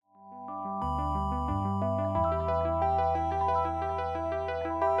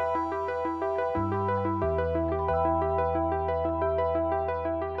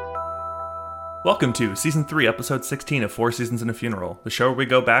Welcome to Season 3, Episode 16 of 4 Seasons and a Funeral, the show where we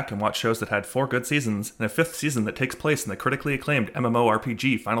go back and watch shows that had 4 good seasons, and a 5th season that takes place in the critically acclaimed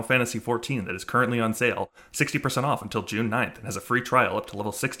MMORPG Final Fantasy XIV that is currently on sale, 60% off until June 9th, and has a free trial up to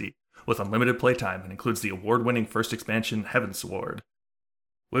level 60, with unlimited playtime, and includes the award-winning first expansion, Heavensward.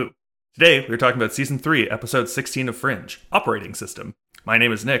 Woo. Today, we're talking about Season 3, Episode 16 of Fringe, Operating System. My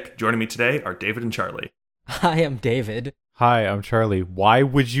name is Nick. Joining me today are David and Charlie. Hi, I'm David. Hi, I'm Charlie. Why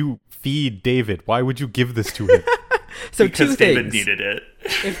would you feed David? Why would you give this to him? So because two David things. needed it.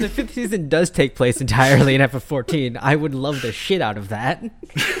 If the 5th season does take place entirely in FF14, I would love the shit out of that.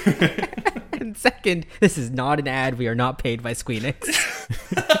 And second, this is not an ad. We are not paid by Squeenix.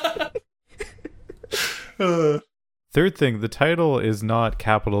 Third thing, the title is not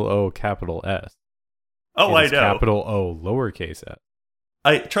capital O, capital S. Oh, It I is know. Capital O, lowercase s.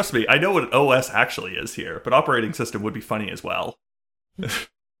 Trust me, I know what an OS actually is here, but operating system would be funny as well.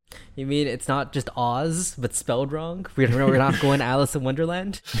 You mean it's not just Oz, but spelled wrong? We're not going Alice in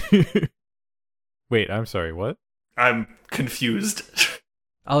Wonderland? Wait, I'm sorry, what? I'm confused.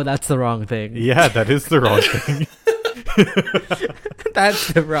 Oh, that's the wrong thing. Yeah, that is the wrong thing. That's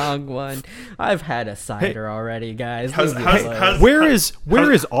the wrong one. I've had a cider already, guys. How's- Leave me how's- alone. how's-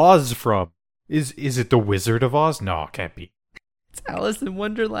 Where is Oz from? Is it the Wizard of Oz? No, it can't be. It's Alice in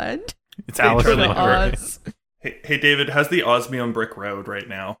Wonderland. It's Hey, Alice in Charlie, Wonderland. Oz. Hey, David, how's the Osmium Brick Road right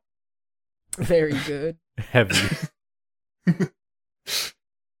now? Very good. Heavy.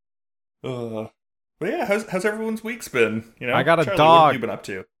 But yeah, how's everyone's weeks been? You know, I got a Charlie, dog. What have you been up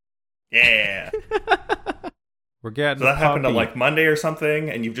to? Yeah. We're getting So that a happened on puppy. like Monday or something,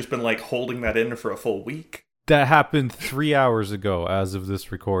 and you've just been like holding that in for a full week. That happened 3 hours ago as of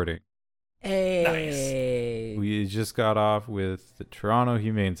this recording. Hey. We just got off with the Toronto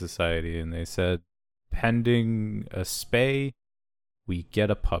Humane Society, and they said, pending a spay, we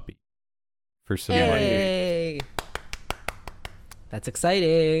get a puppy for some money. Hey. That's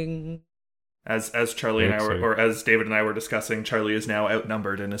exciting. As Charlie and I were, or as David and I were discussing, Charlie is now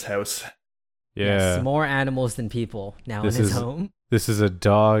outnumbered in his house. Yeah, Yes, more animals than people now This in his is- home. this is a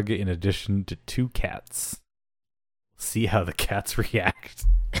dog in addition to 2 cats. See how the cats react.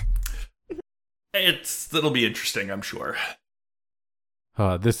 It'll be interesting, I'm sure.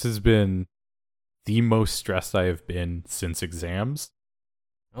 This has been the most stressed I have been since exams.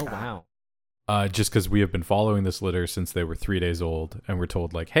 Oh, wow. Just because we have been following this litter since they were 3 days old, and we're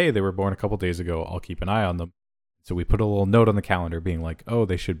told, like, hey, they were born a couple days ago, I'll keep an eye on them. So we put a little note on the calendar being like, oh,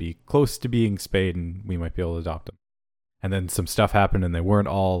 they should be close to being spayed, and we might be able to adopt them. And then some stuff happened, and they weren't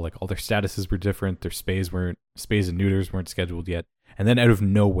all, like, all their statuses were different, their spays and neuters weren't scheduled yet. And then out of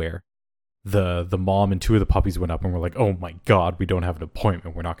nowhere, the mom and 2 of the puppies went up, and we're like, oh my god, we don't have an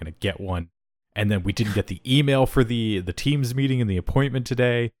appointment, we're not going to get one. And then we didn't get the email for the Teams meeting and the appointment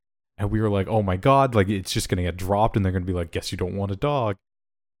today. And we were like, oh my god, like it's just going to get dropped and they're going to be like, guess you don't want a dog.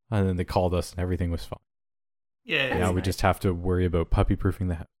 And then they called us and everything was fine. Yeah. Now we nice. just have to worry about puppy proofing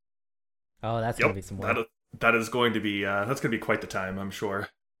the house. Oh, that's Yep. going to be some work. That is going to be that's going to be quite the time, I'm sure.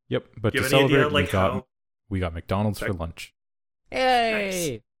 Yep, but Do you to have any idea, celebrate, like how? we got McDonald's for Sorry. lunch.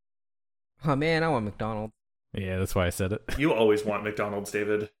 Hey. Oh, man, I want McDonald's. Yeah, that's why I said it. You always want McDonald's,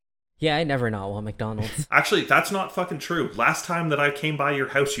 David. Yeah, I never not want McDonald's. Actually, that's not fucking true. Last time that I came by your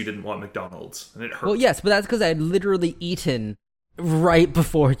house, you didn't want McDonald's, and it hurt. Well, yes, but that's because I had literally eaten right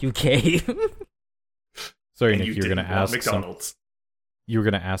before you came. Sorry, And Nick, you you were going to didn't want ask McDonald's. you were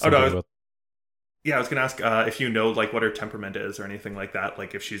going to ask Oh, no, something about Yeah, I was gonna ask if you know like what her temperament is or anything like that.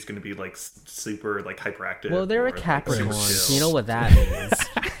 Like if she's gonna be like super like hyperactive. Well, they're or, a like, Capricorn, super so you chill. know what that means.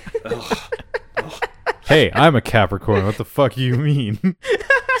 Ugh. Hey, I'm a Capricorn. What the fuck you mean?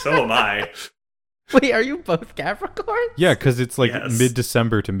 So am I. Wait, are you both Capricorns? Yeah, because it's like Yes.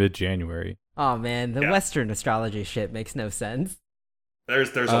 mid-December to mid-January. Oh man, the Yeah. Western astrology shit makes no sense. There's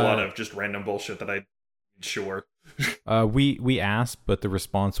a lot of just random bullshit that I sure. We asked, but the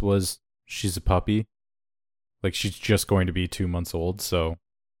response was she's a puppy. Like she's just going to be 2 months old, so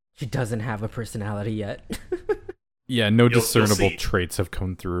She doesn't have a personality yet. yeah, no You'll discernible see. traits have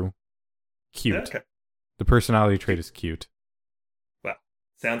come through. Cute. Yeah, okay. The personality trait is cute. Well,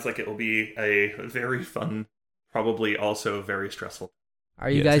 sounds like it will be a very fun, probably also very stressful. Are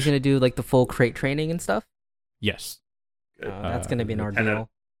you Yes. guys gonna do like the full crate training and stuff? Yes. That's gonna be an and ordeal.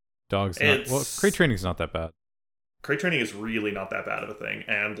 Dogs not It's- well, crate training's not that bad. Crate training is really not that bad of a thing,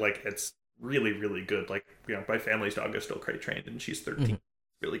 and like it's really really good. Like my family's dog is still crate trained, and she's 13. Mhm.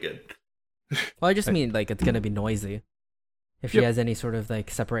 Really good. Well, I just mean like it's gonna be noisy. If she Yep. has any sort of like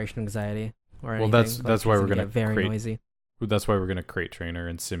separation anxiety or anything. Well, that's like, why she's we're gonna get very crate- noisy. That's why we're gonna crate train her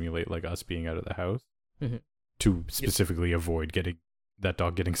and simulate like us being out of the house Mhm. to specifically avoid getting that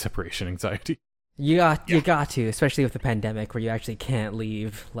dog getting separation anxiety. You got to, especially with the pandemic where you actually can't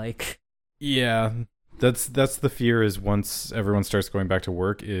leave. Like, Yeah, that's the fear is once everyone starts going back to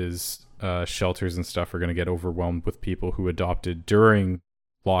work is shelters and stuff are going to get overwhelmed with people who adopted during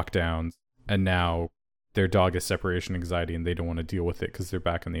lockdowns and now their dog has separation anxiety and they don't want to deal with it because they're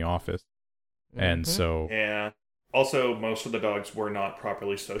back in the office. And so Yeah. Also, most of the dogs were not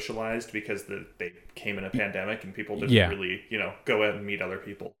properly socialized because they came in a pandemic and people didn't really, go out and meet other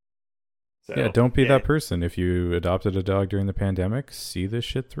people. So, yeah, don't be that person. If you adopted a dog during the pandemic, see this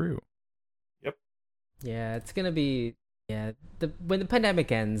shit through. Yep. yeah, it's gonna be when the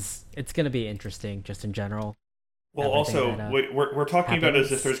pandemic ends, it's gonna be interesting just in general. Well, Everything also, that, we're talking about it as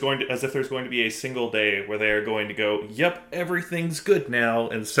if happens. there's going to be a single day where they are going to go, yep, everything's good now,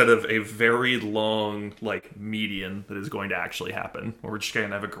 instead of a very long median that is going to actually happen, where we're just going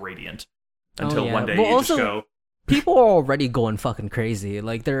to have a gradient until one day you just go. People are already going fucking crazy.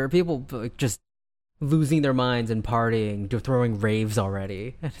 Like, there are people just losing their minds and partying, throwing raves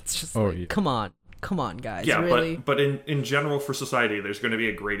already, and it's just come on, guys. Yeah, really? but in general for society, there's going to be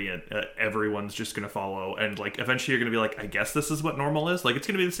a gradient. Everyone's just going to follow, and eventually you're going to be like, I guess this is what normal is. Like, it's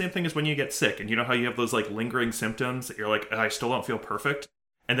going to be the same thing as when you get sick, and you know how you have those lingering symptoms that you're like, I still don't feel perfect,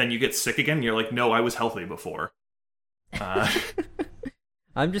 and then you get sick again, and you're like, no, I was healthy before.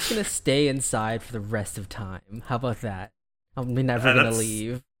 I'm just gonna stay inside for the rest of time. How about that? I'm never gonna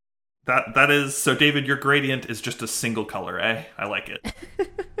leave. That is so, David. Your gradient is just a single color, eh? I like it.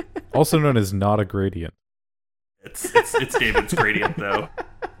 Also known as not a gradient. It's David's gradient, though.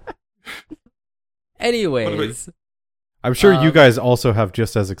 Anyways, I'm sure you guys also have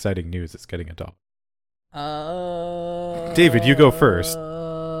just as exciting news as getting a dog. David, you go first.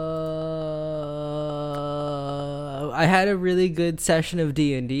 I had a really good session of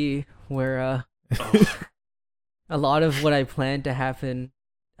D&D where a lot of what I planned to happen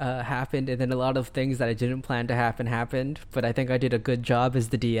happened, and then a lot of things that I didn't plan to happen happened, but I think I did a good job as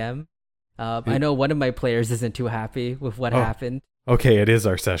the DM. I know one of my players isn't too happy with what happened. Okay, it is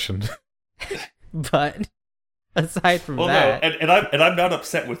our session. But aside from no, and I'm not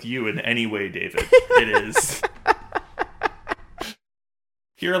upset with you in any way, David. It is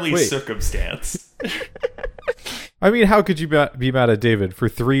purely circumstance. I mean, how could you be mad at David for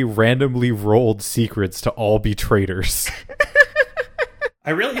 3 randomly rolled secrets to all be traitors? I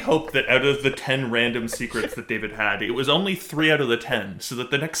really hope that out of the 10 random secrets that David had, it was only 3 out of the 10, so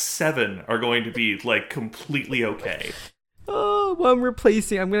that the next 7 are going to be completely okay. Oh, well, I'm gonna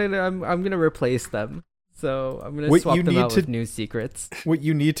replace them. So I'm gonna swap them out with new secrets. What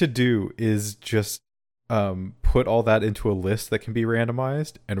you need to do is just put all that into a list that can be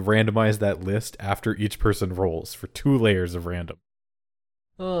randomized, and randomize that list after each person rolls for 2 layers of random.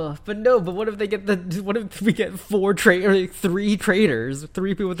 Oh, but what if we get 3 traitors,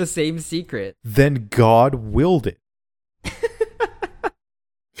 3 people with the same secret? Then God willed it.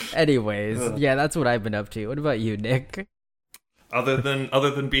 Anyways, yeah, that's what I've been up to. What about you, Nick? Other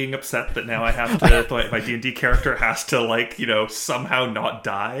than being upset that now I have to, my D&D character has to, somehow not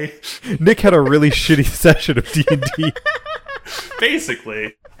die. Nick had a really shitty session of D&D.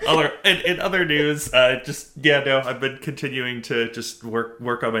 Basically. In other news, I've been continuing to just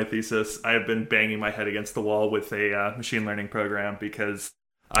work on my thesis. I have been banging my head against the wall with a machine learning program because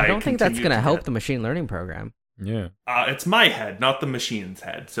I don't think that's going to help the machine learning program. Yeah. It's my head, not the machine's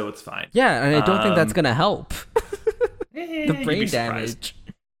head, so it's fine. Yeah, and I don't think that's going to help. The brain damage.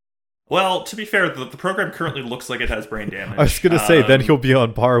 Well, to be fair, the program currently looks like it has brain damage. I was going to say, then he'll be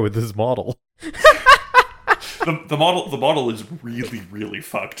on par with his model. The model is really, really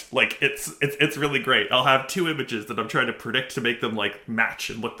fucked. It's really great. I'll have 2 images that I'm trying to predict to make them match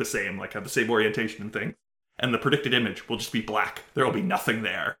and look the same, have the same orientation and things. And the predicted image will just be black. There will be nothing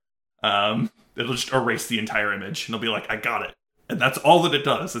there. It'll just erase the entire image, and it'll be like, I got it. And that's all that it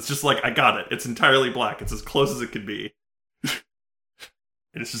does. It's just I got it. It's entirely black. It's as close as it can be.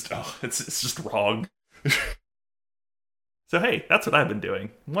 It's just, it's just wrong. So hey, that's what I've been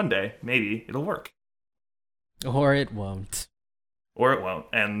doing. One day, maybe, it'll work. Or it won't. Or it won't.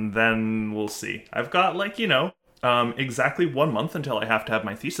 And then we'll see. I've got, exactly 1 month until I have to have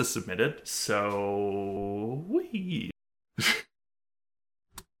my thesis submitted. So, wee.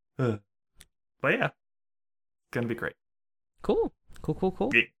 But yeah, it's gonna be great. Cool.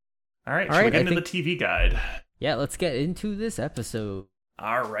 Yeah. All right, should we get into the TV guide? Yeah, let's get into this episode.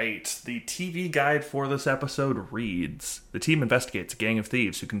 All right, the TV guide for this episode reads: the team investigates a gang of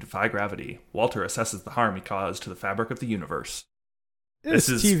thieves who can defy gravity. Walter assesses the harm he caused to the fabric of the universe. This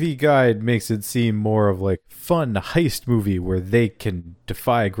TV guide makes it seem more of fun heist movie where they can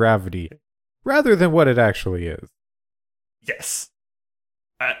defy gravity, rather than what it actually is. Yes.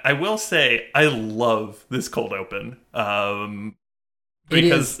 I will say I love this cold open.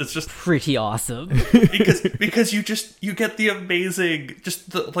 Because it's just pretty awesome. because you get the amazing,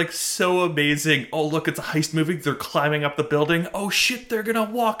 just the, like, so amazing. Oh, look, it's a heist movie. They're climbing up the building. Oh shit, they're gonna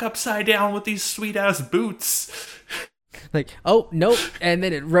walk upside down with these sweet ass boots. Like, oh nope, and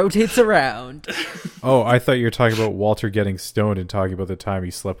then it rotates around. Oh, I thought you were talking about Walter getting stoned and talking about the time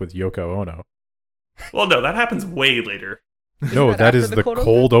he slept with Yoko Ono. Well, no, that happens way later. No, that is after the the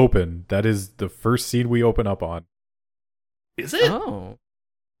cold open. That is the first scene we open up on. Is it? Oh,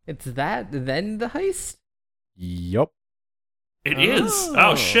 it's that then the heist. Yup. It is.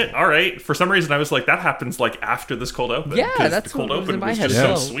 Oh shit! All right. For some reason, I was like, that happens like after this cold open. Yeah, 'cause that's the cold what was open in my was head just as so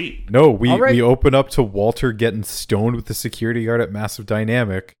well. sweet. No, we Alright. we open up to Walter getting stoned with the security guard at Massive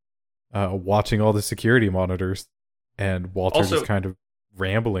Dynamic, watching all the security monitors, and Walter Also- just kind of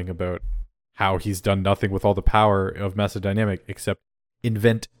rambling about how he's done nothing with all the power of Massive Dynamic except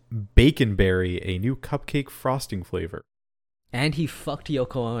invent Baconberry, a new cupcake frosting flavor. And he fucked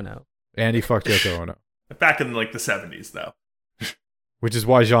Yoko Ono. And he fucked Yoko Ono, Back in like the 70s, though. which is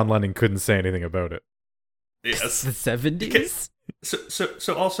why John Lennon couldn't say anything about it. Yes. The 70s?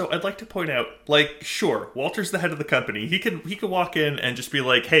 So also, I'd like to point out, like, sure, Walter's the head of the company. He can walk in and just be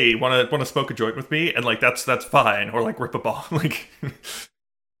like, "Hey, want to smoke a joint with me?" And like that's fine, or like rip a bong, like.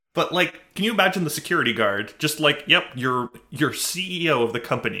 But like, can you imagine the security guard just like, "Yep, you're CEO of the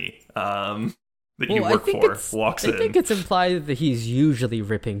company that you work for," walks in. I think it's implied that he's usually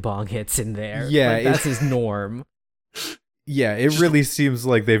ripping bong hits in there. Yeah, Like, that's his norm. Yeah, it really seems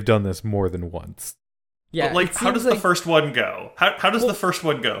like they've done this more than once. Yeah, But like, it how does seems the first one go? How does the first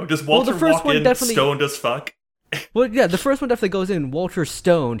one go? Does well, the Walter first walk one in definitely- stoned as fuck? Well, yeah, the first one definitely goes in. Walter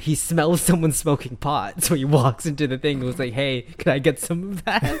stoned. He smells someone smoking pot, so he walks into the thing and was like, "Hey, can I get some of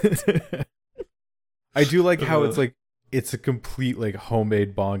that?" I do like how it's like it's a complete like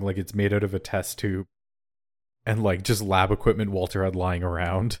homemade bong, like it's made out of a test tube, and like just lab equipment Walter had lying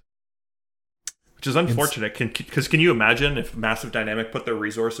around. Which is unfortunate, because can you imagine if Massive Dynamic put their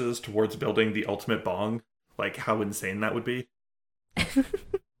resources towards building the ultimate bong? Like, how insane that would be.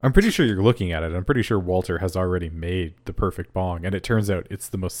 I'm pretty sure you're looking at it. I'm pretty sure Walter has already made the perfect bong, and it turns out it's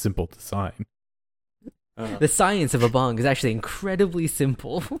the most simple design. The science of a bong is actually incredibly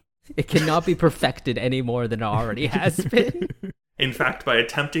simple. It cannot be perfected any more than it already has been. In fact, by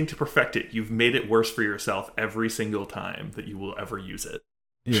attempting to perfect it, you've made it worse for yourself every single time that you will ever use it.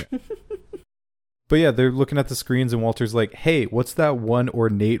 Yeah. But yeah, they're looking at the screens, and Walter's like, "Hey, what's that one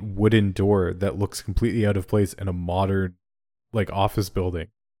ornate wooden door that looks completely out of place in a modern, like, office building?"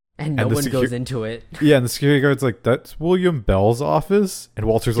 And no the one goes into it. Yeah, and the security guard's like, "That's William Bell's office?" And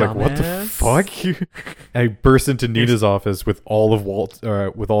Walter's like, "What the Dumbass. fuck?" And he bursts into Nina's office with all of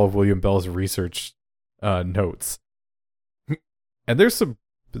William Bell's research notes. And there's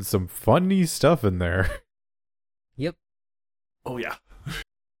some funny stuff in there. Yep. Oh, yeah.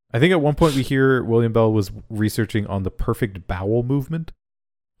 I think at one point we hear William Bell was researching on the perfect bowel movement.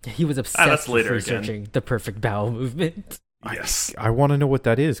 He was obsessed that's with later researching the perfect bowel movement. Yes. I want to know what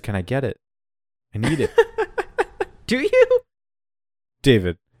that is. Can I get it? I need it. Do you?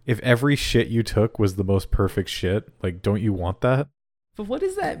 David, if every shit you took was the most perfect shit, like, don't you want that? But what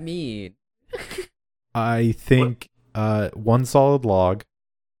does that mean? I think one solid log,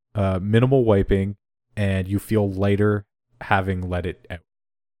 minimal wiping, and you feel lighter having let it out.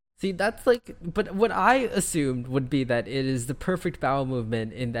 See, that's like, but what I assumed would be that it is the perfect bowel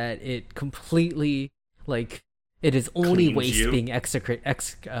movement in that it completely, like, it is only Cleans waste you. being excreted.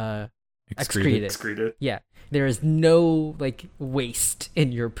 Excreted. Yeah, there is no, like, waste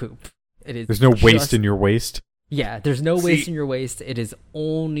in your poop. It is. There's no waste just- in your waist. Yeah, there's no waste See- in your waist. It is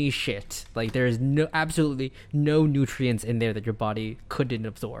only shit. Like, there is absolutely no nutrients in there that your body couldn't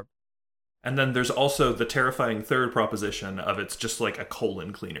absorb. And then there's also the terrifying third proposition of it's just like a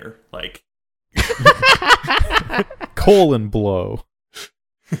colon cleaner. Like, Colon blow.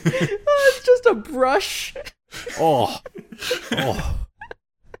 It's just a brush. Oh.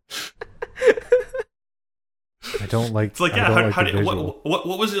 I don't like. it's like, I yeah, don't how like the did, visual.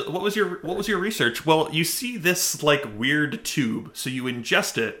 what was your research? Well, you see this like weird tube, so you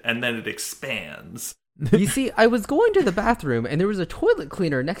ingest it and then it expands. You see, I was going to the bathroom and there was a toilet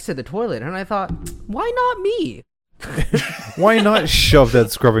cleaner next to the toilet, and I thought, why not me? Why not shove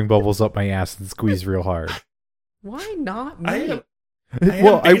that scrubbing bubbles up my ass and squeeze real hard? Why not I me? am, I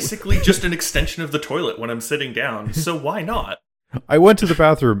am basically just an extension of the toilet when I'm sitting down, so why not? I went to the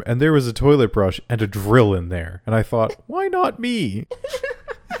bathroom and there was a toilet brush and a drill in there, and I thought, why not me?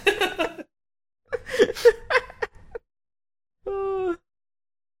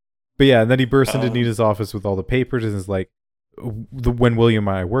 But yeah, and then he bursts into Nina's office with all the papers and is like, when William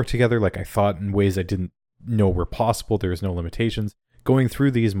and I worked together, like I thought in ways I didn't know were possible. There was no limitations. Going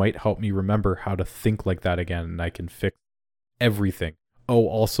through these might help me remember how to think like that again, and I can fix everything. Oh,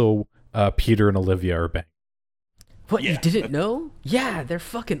 also, Peter and Olivia are bang. What, you didn't know? Yeah, they're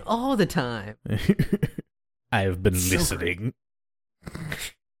fucking all the time. I have been listening.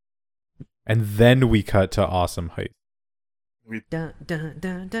 And then we cut to Awesome Heights. Dun, dun,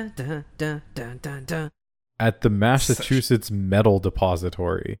 dun, dun, dun, dun, dun, dun, dun. At the Massachusetts Metal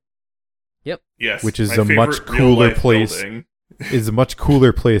Depository. Yep. Yes. Which is my a much favorite cooler real-life place. building. Is a much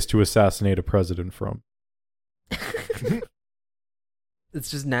cooler place to assassinate a president from.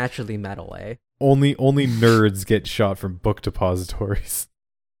 It's just naturally metal, eh? Only nerds get shot from book depositories.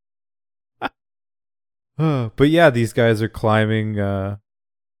 But yeah, these guys are climbing up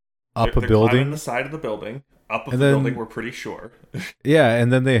a They're building. climbing the side of the building. Up of And the then- building, we're pretty sure. Yeah,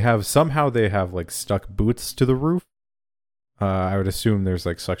 and then they have like stuck boots to the roof. I would assume there's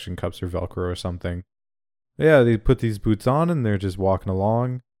like suction cups or Velcro or something. Yeah, they put these boots on and they're just walking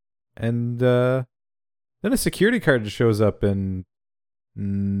along. And then a security guard shows up and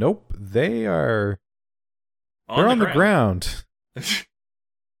nope, they're on the ground.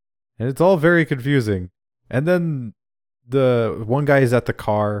 And it's all very confusing. And then the one guy is at the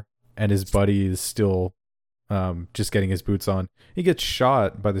car and his buddy is still just getting his boots on. He gets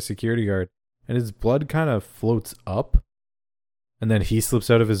shot by the security guard and his blood kind of floats up. And then he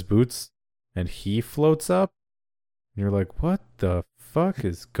slips out of his boots and he floats up. And you're like, what the fuck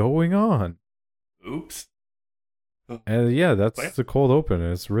is going on? Oops. And yeah, that's the cold open.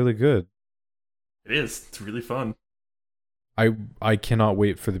 And it's really good. It is. It's really fun. I cannot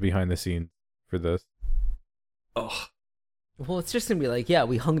wait for the behind the scenes for this. Oh, Well, it's just gonna be like, yeah,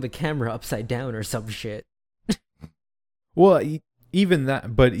 we hung the camera upside down or some shit. Well, even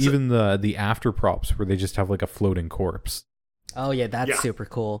that, but even the after props where they just have like a floating corpse. Oh yeah, that's Yeah. super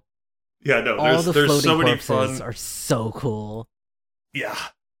cool. yeah, no, All the there's floating so many corpses fun. are so cool. Yeah.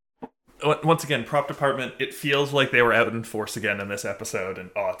 Once again, prop department, it feels like they were out in force again in this episode, and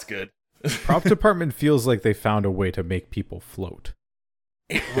oh, it's good. Prop department feels like they found a way to make people float.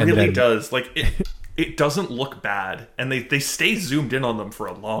 It And really then- does. Like, it doesn't look bad, and they stay zoomed in on them for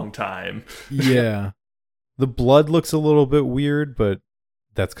a long time. Yeah. The blood looks a little bit weird, but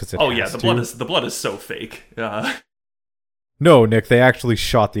that's because it Oh has yeah, to. the blood is so fake. No, Nick, they actually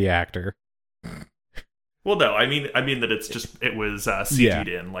shot the actor. Well, no, I mean that it was CG'd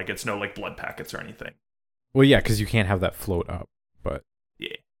in, like it's no like blood packets or anything. Well, yeah, because you can't have that float up. But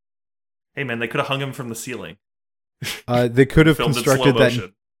Yeah. Hey man, they could have hung him from the ceiling. they could have Filmed in slow constructed that.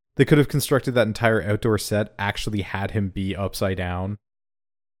 motion. They could have constructed that entire outdoor set. Actually, had him be upside down.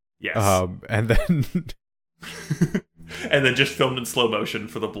 Yes. And then And then just filmed in slow motion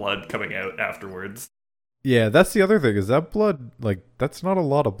for the blood coming out afterwards. yeah, that's the other thing. Is that blood like that's not a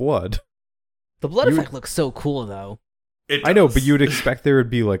lot of blood. The blood You- effect looks so cool, though. It I know, does. but you'd expect there would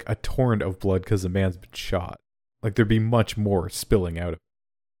be like a torrent of blood because the man's been shot. Like there'd be much more spilling out of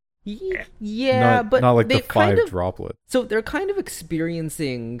it. Yeah, but not like they the five kind of, droplets. so they're kind of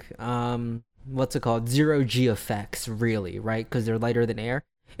experiencing what's it called, 0G effects, really, right? Because they're lighter than air.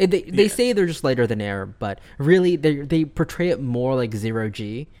 They Yeah. say they're just lighter than air, but really they portray it more like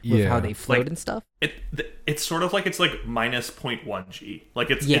 0G with Yeah. how they float Like- and stuff. It's sort of like it's like minus 0.1 G. Like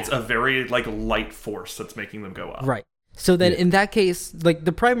it's Yeah. a very like light force that's making them go up. Right. So then Yeah. in that case, like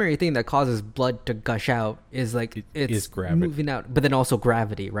the primary thing that causes blood to gush out is like It it's is gravity. moving out, but then also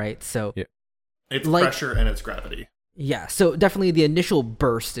gravity, right? So Yeah. It's Like- pressure and it's gravity. yeah, so definitely the initial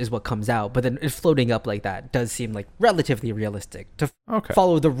burst is what comes out, but then it floating up like that does seem like relatively realistic to Okay.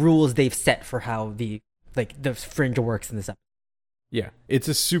 follow the rules they've set for how the fringe works in this episode. Yeah, it's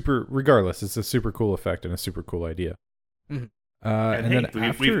a super cool effect and a super cool idea. Mhm. And, and hey, then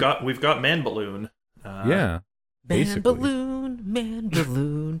after, we've got Man Balloon. yeah, Man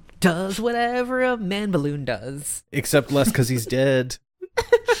balloon does whatever a man balloon does. except less because he's dead.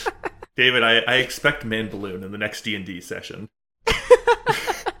 David, I expect Man Balloon in the next D&D session.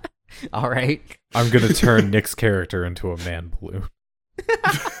 All right, I'm gonna turn Nick's character into a man balloon.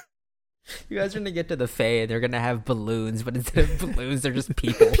 you guys are gonna get to the Fae and they're gonna have balloons, but instead of balloons, they're just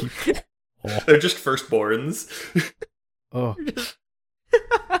people. They're just firstborns. Oh,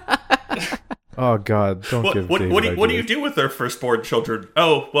 oh God! Don't give David What do you ideas. do with their firstborn children?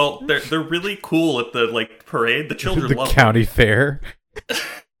 Oh, well, they're really cool at the like parade. The children the love county fair. them.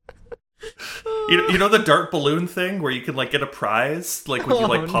 You know the dart balloon thing where you can like get a prize like when you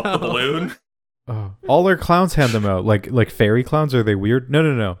like Oh, pop no. the balloon. Oh, all their clowns hand them out like fairy clowns. Are they weird?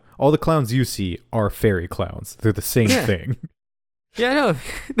 No. All the clowns you see are fairy clowns. They're the same Yeah. thing. Yeah,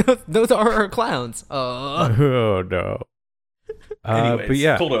 no, those are our clowns. Oh no! Anyways, but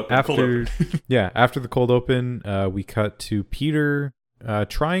yeah, cold open. after after the cold open, we cut to Peter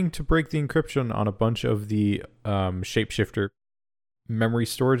trying to break the encryption on a bunch of the shapeshifter memory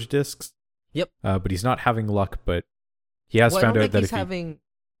storage disks. Yep. But he's not having luck. But he has found out that if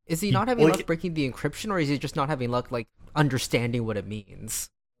is he not having luck breaking the encryption, or is he just not having luck like understanding what it means?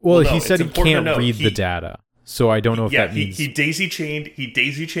 Well, he said he can't read the data. So I don't know if that means he daisy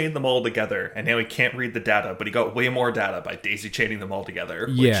chained them all together, and now he can't read the data, but he got way more data by daisy chaining them all together.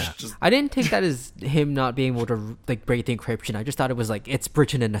 I didn't take that as him not being able to like break the encryption. I just thought it was like it's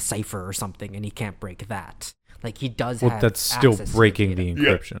written in a cipher or something, and he can't break that. Like he does. Well, that's still breaking the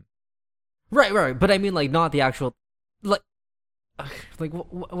encryption. Right. But I mean, like not the actual like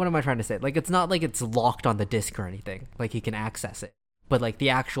what am I trying to say? Like it's not like it's locked on the disk or anything. Like he can access it, but like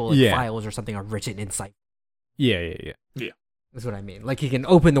the actual files or something are written in cipher. Yeah. That's what I mean. Like he can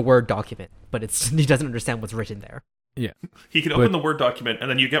open the Word document, but he doesn't understand what's written there. Yeah. He can open the Word document, and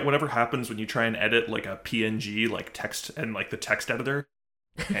then you get whatever happens when you try and edit like a PNG, like text and like the text editor.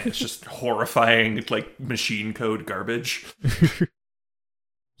 And it's just horrifying, like machine code garbage.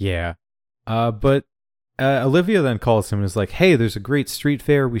 Yeah. But Olivia then calls him and is like, "Hey, there's a great street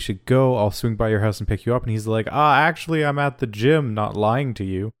fair. We should go. I'll swing by your house and pick you up." And he's like, actually, I'm at the gym, not lying to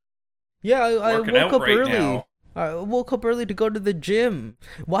you. Yeah, I woke up early. Now. I woke up early to go to the gym.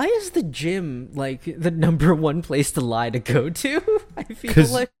 Why is the gym like the number one place to lie to go to? I feel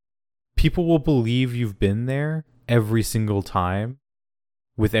like people will believe you've been there every single time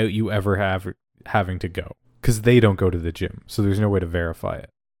without you ever having to go, because they don't go to the gym, so there's no way to verify it.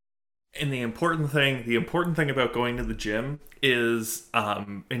 And the important thing about going to the gym is,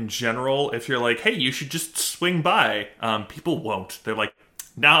 in general, if you're like, hey, you should just swing by, people won't. They're like,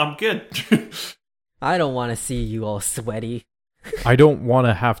 nah, I'm good. I don't want to see you all sweaty. I don't want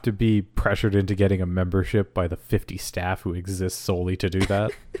to have to be pressured into getting a membership by the 50 staff who exist solely to do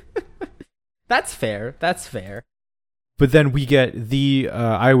that. That's fair. But then we get the,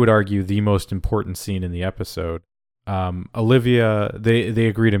 I would argue, the most important scene in the episode. Olivia, they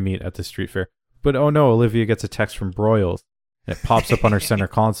agree to meet at the street fair. But oh no, Olivia gets a text from Broyles, and it pops up on her center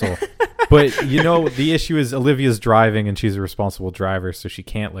console. But, the issue is Olivia's driving, and she's a responsible driver, so she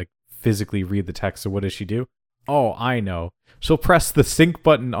can't, like, physically read the text. So what does she do? Oh, I know. She'll press the sync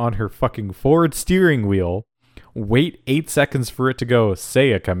button on her fucking forward steering wheel, wait 8 seconds for it to go,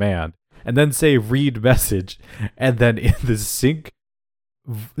 say a command, and then say read message, and then in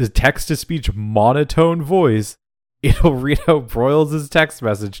the text-to-speech monotone voice, it'll read out Broyles' text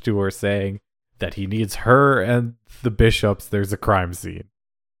message to her saying that he needs her and the bishops. There's a crime scene.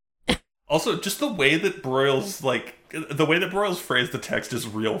 Also, just the way that Broyles phrased the text is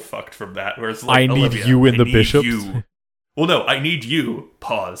real fucked from that. Where it's like, I need you and the bishops. You. Well, no, I need you.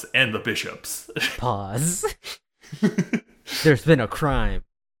 Pause and the bishops. Pause. There's been a crime.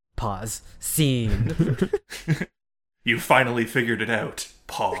 Pause. Scene. You finally figured it out.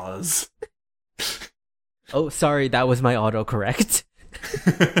 Pause. Oh, sorry, that was my autocorrect.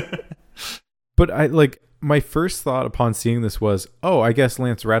 But my first thought upon seeing this was, oh, I guess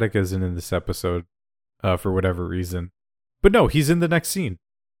Lance Reddick isn't in this episode for whatever reason. But no, he's in the next scene.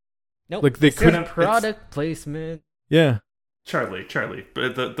 Nope. Like they couldn't product placement. Yeah. Charlie.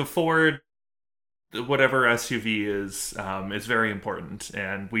 But the Ford, whatever SUV is very important,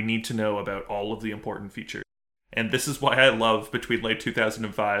 and we need to know about all of the important features. And this is why I love between like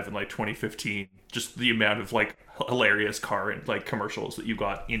 2005 and like 2015, just the amount of like hilarious car and like commercials that you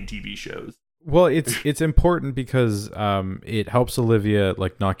got in TV shows. Well, it's important because it helps Olivia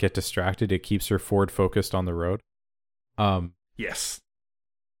like not get distracted. It keeps her Ford focused on the road. Yes.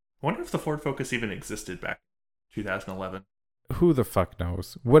 I wonder if the Ford Focus even existed back in 2011. Who the fuck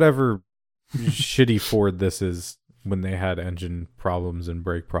knows? Whatever shitty Ford this is when they had engine problems and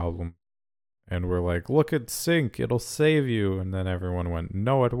brake problems. And we're like, look at sync, it'll save you. And then everyone went,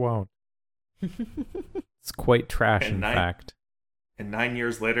 no, it won't. It's quite trash, in fact. And 9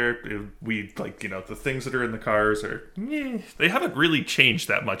 years later, we, like, the things that are in the cars are, they haven't really changed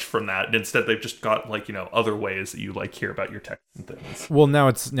that much from that. And instead, they've just got, like, other ways that you, like, hear about your text and things. Well, now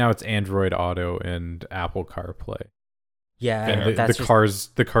it's Android Auto and Apple CarPlay. Yeah, and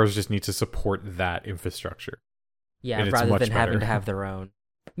the cars just need to support that infrastructure. Yeah, rather than having to have their own.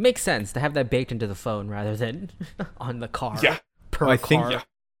 Makes sense to have that baked into the phone rather than on the car. Yeah,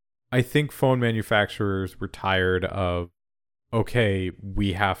 I think phone manufacturers were tired of, okay,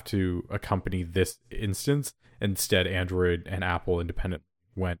 we have to accompany this instance. Instead, Android and Apple independent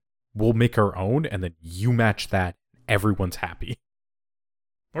went, we'll make our own, and then you match that. Everyone's happy.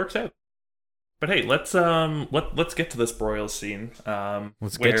 Works out. But hey, let's get to this Broyles scene.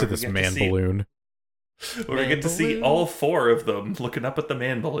 Let's get to this man balloon. Where we get to see balloon. all 4 of them looking up at the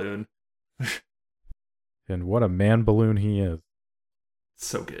man balloon. And what a man balloon he is.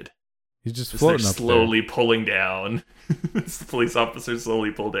 So good. He's just They're floating up slowly pulling down. The police officers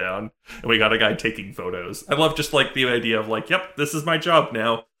slowly pull down. And we got a guy taking photos. I love just like the idea of like, yep, this is my job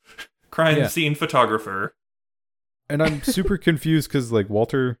now. Crime scene photographer. there. And I'm super confused because like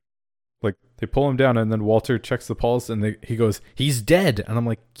Walter, like they pull him down and then Walter checks the pulse and he goes, he's dead. And I'm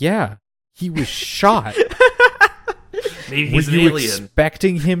like, yeah, he was shot. Maybe he's Were an you alien.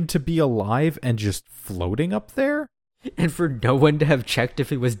 expecting him to be alive and just floating up there? And for no one to have checked if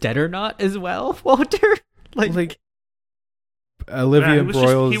he was dead or not as well, Walter. Like Olivia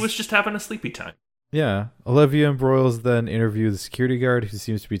Broyles. He was just having a sleepy time. Yeah, Olivia Broyles then interviewed the security guard who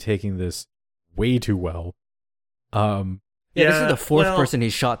seems to be taking this way too well. this is the fourth person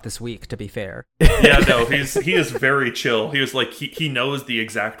he's shot this week, to be fair. Yeah, no, he is very chill. He was like, he knows the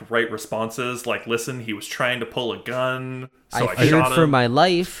exact right responses. Like, listen, he was trying to pull a gun, so I feared shot for him. my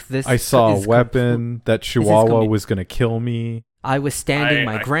life. I saw a weapon. That Chihuahua was going to kill me. I was standing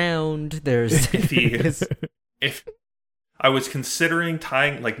my ground. There's If I was considering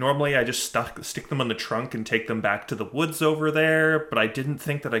tying, like normally I just stick them on the trunk and take them back to the woods over there, but I didn't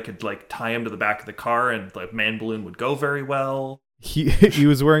think that I could like tie him to the back of the car and the man balloon would go very well. He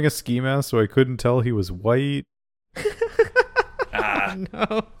was wearing a ski mask, so I couldn't tell he was white.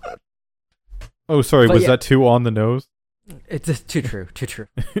 No. Oh, sorry, But was yeah. that too on the nose? It's too true.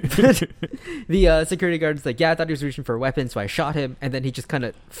 The security guard's like, yeah, I thought he was reaching for a weapon, so I shot him, and then he just kind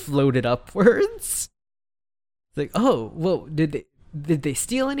of floated upwards. It's like, oh, well, did they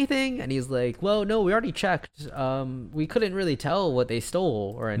steal anything? And he's like, well, no, we already checked. We couldn't really tell what they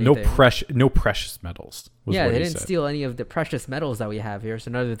stole or anything. No precious metals. Was Yeah, what they he didn't said. steal any of the precious metals that we have here.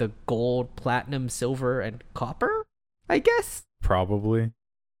 So none of the gold, platinum, silver, and copper, I guess. Probably.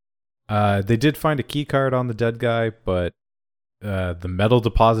 They did find a key card on the dead guy, but the metal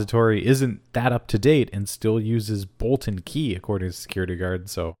depository isn't that up to date and still uses bolt and key, according to the security guard.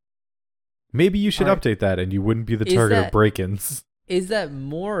 So maybe you should update that, and you wouldn't be the target of break-ins. Is that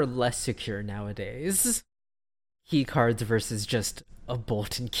more or less secure nowadays? Key cards versus just a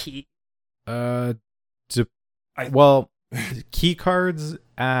bolt and key. Key cards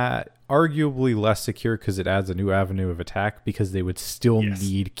arguably less secure because it adds a new avenue of attack because they would still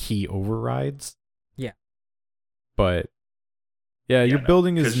need key overrides. Yeah. But your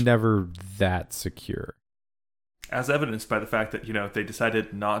building is never that secure. As evidenced by the fact that, they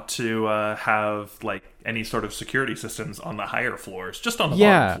decided not to have like any sort of security systems on the higher floors, just on the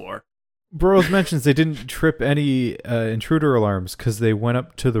bottom floor. Burroughs mentions they didn't trip any intruder alarms because they went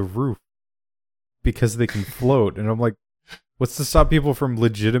up to the roof because they can float. And I'm like, what's to stop people from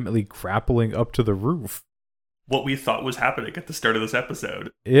legitimately grappling up to the roof? What we thought was happening at the start of this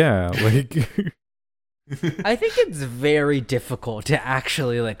episode. Yeah, like... I think it's very difficult to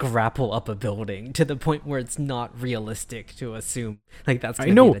actually like grapple up a building to the point where it's not realistic to assume like that's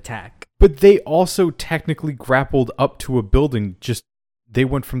going to be an attack. But they also technically grappled up to a building, just they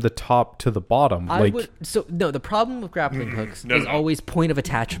went from the top to the bottom. The problem with grappling hooks is always point of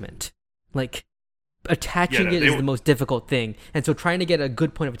attachment. Like attaching it is the most difficult thing. And so trying to get a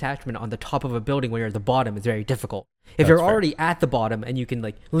good point of attachment on the top of a building when you're at the bottom is very difficult. If you're already at the bottom and you can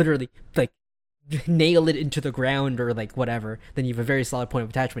like literally like nail it into the ground or like whatever, then you have a very solid point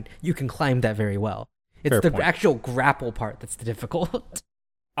of attachment. You can climb that very well. It's actual grapple part that's the difficult.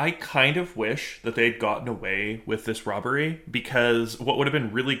 I kind of wish that they'd gotten away with this robbery, because what would have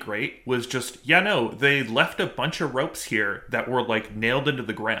been really great was just, they left a bunch of ropes here that were like nailed into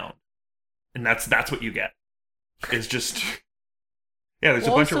the ground. And that's what you get. Is just there's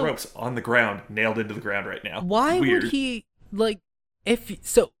a bunch of ropes on the ground, nailed into the ground right now. Why would he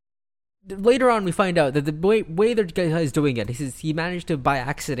later on, we find out that the way the guy is doing it, he managed to, by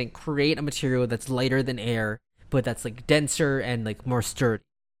accident, create a material that's lighter than air, but that's like denser and like more sturdy.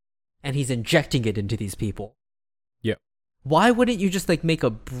 And he's injecting it into these people. Yeah. Why wouldn't you just like make a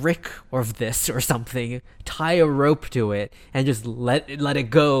brick of this or something, tie a rope to it, and just let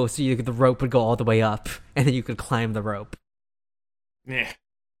it go so the rope would go all the way up, and then you could climb the rope? Yeah.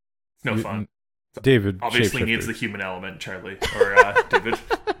 It's no fun. David obviously needs the human element, Charlie. Or David.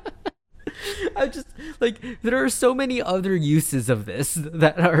 I just like there are so many other uses of this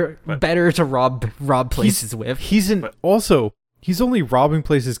that are better to rob places with. He's only robbing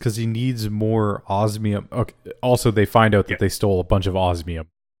places because he needs more osmium. Okay. Also, they find out that they stole a bunch of osmium.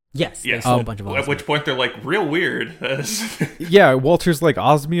 Yes, they stole a bunch of osmium. At which point they're like, real weird. Yeah, Walter's like,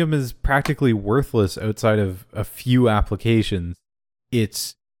 osmium is practically worthless outside of a few applications.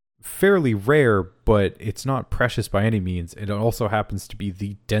 It's fairly rare, but it's not precious by any means. It also happens to be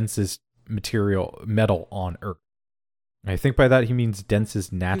the densest metal on Earth. I think by that he means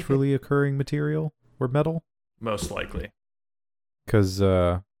densest naturally occurring material or metal. Most likely. Because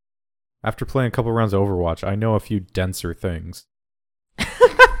after playing a couple rounds of Overwatch, I know a few denser things.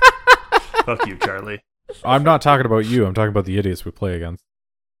 Fuck you, Charlie. I'm not talking about you. I'm talking about the idiots we play against.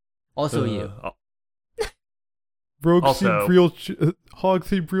 Also you. Rogue Also- seemed real. Hog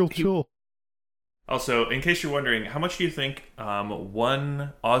seemed real chill. Also, in case you're wondering, how much do you think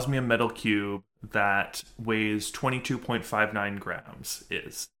one osmium metal cube that weighs 22.59 grams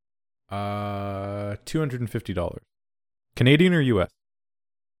is? $250. Canadian or US?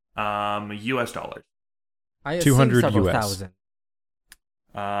 US dollars. I assume 200 several US. thousand.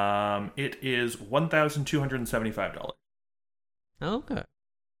 It is $1,275. Okay.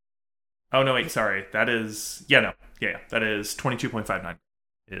 Oh, no, wait, sorry. That is... Yeah, that is 22.59.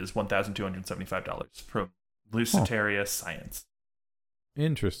 Is $1,275 from Lucitaria Science.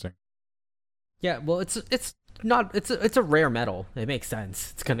 Interesting. Yeah, well, it's a rare metal. It makes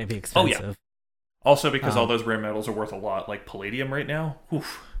sense. It's gonna be Oh, yeah. expensive. Also, because all Um, those rare metals are worth a lot, like palladium right now.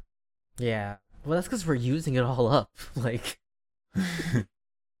 Oof. Yeah. Well, that's because we're using it all up. Like,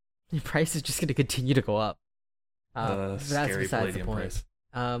 the price is just gonna continue to go up. But that's Scary besides the palladium point.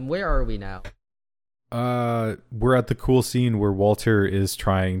 price. Where are we now? We're at the cool scene where Walter is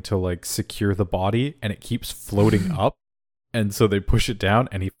trying to like secure the body and it keeps floating up. And so they push it down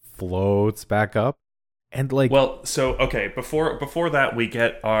and he floats back up. And like, Well, so okay, before that, we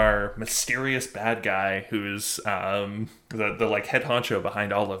get our mysterious bad guy, who's the like head honcho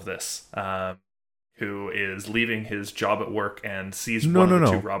behind all of this, who is leaving his job at work and sees one of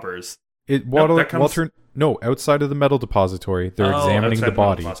the two robbers. Walter, no, outside of the metal depository, they're examining outside the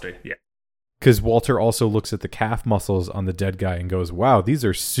body. depository, yeah. Because Walter also looks at the calf muscles on the dead guy and goes, wow, these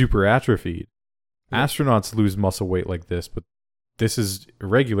are super atrophied. Yeah. Astronauts lose muscle weight like this, but this is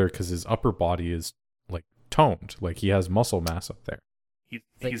irregular because his upper body is like toned. Like he has muscle mass up there.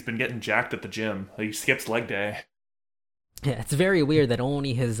 He's been getting jacked at the gym. He skips leg day. Yeah, it's very weird that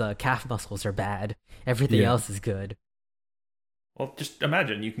only his calf muscles are bad. Everything Yeah. else is good. Well, just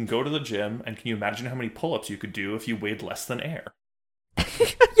imagine, you can go to the gym, and can you imagine how many pull-ups you could do if you weighed less than air?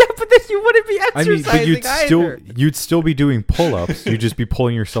 Yeah, but then you wouldn't be I mean, but exercising you'd still be doing pull-ups. You'd just be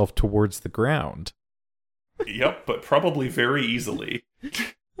pulling yourself towards the ground. Yep, but probably very easily.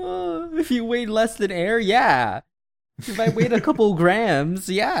 If you weighed less than air, yeah. If I weighed a couple grams,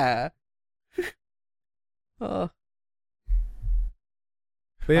 yeah. But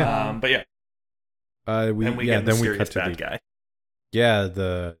yeah, But yeah, then we get cut mysterious to bad the guy.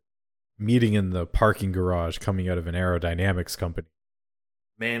 the meeting in the parking garage coming out of an aerodynamics company.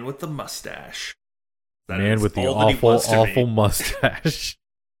 Man with the mustache. That Man is with the all that he awful, wants to be. awful mustache.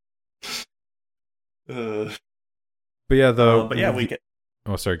 Uh, But yeah, but yeah, we get...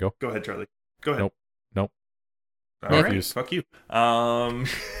 Oh, sorry, go. Go ahead, Charlie. Go ahead. Nope. All right, Refuse. fuck you.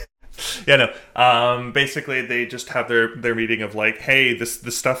 Yeah, no. Basically, they just have their meeting of like, hey, this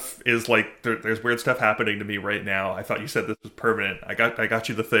stuff is like, there's weird stuff happening to me right now. I thought you said this was permanent. I got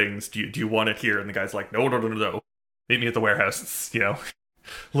you the things. Do you want it here? And the guy's like, no. Meet me at the warehouse. It's, a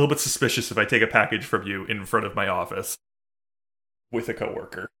little bit suspicious if I take a package from you in front of my office with a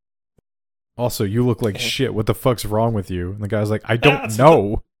coworker. Also, you look like shit. What the fuck's wrong with you? And the guy's like, I don't That's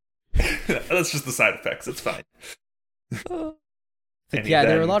know. That's just the side effects. It's fine. And Yeah,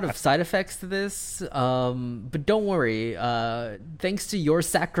 there are a then- lot of side effects to this, but don't worry. Thanks to your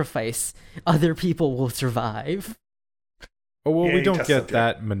sacrifice, other people will survive. Oh, well, Yeah, we he don't tests get it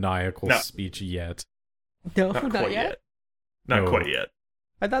that maniacal No. speech yet. No, Not not, quite yet. yet. Not No. quite yet.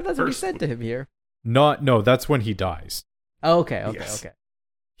 I thought that's what he First- said to him here. No, that's when he dies. Oh, okay. Yes.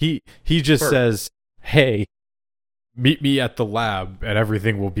 He just First. says, hey, meet me at the lab and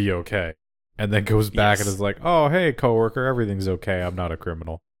everything will be okay. And then goes back and Yes. is like, oh, hey, coworker, everything's okay. I'm not a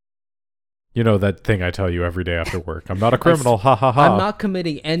criminal. You know that thing I tell you every day after work. I'm not a criminal. Ha ha ha. I'm not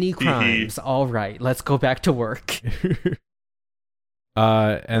committing any crimes. All right, let's go back to work.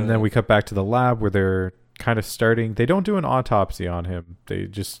 And then we cut back to the lab where they're kind of starting. They don't do an autopsy on him. They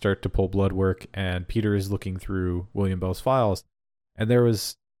just start to pull blood work. And Peter is looking through William Bell's files. And there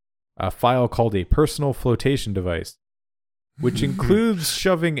was a file called a personal flotation device, which includes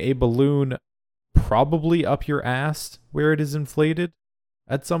shoving a balloon probably up your ass where it is inflated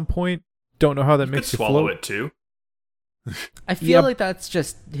at some point. Don't know how that You makes could you swallow float. it too. I feel Yep. like that's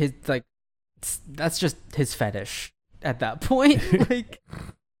just his fetish at that point. Like,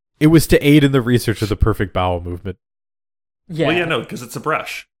 It was to aid in the research of the perfect bowel movement. yeah. Well, yeah, no, because it's a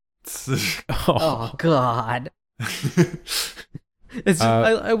brush. Oh God. It's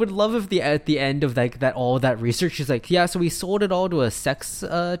I would love if at the end of like that all that research, she's like, yeah, so we sold it all to a sex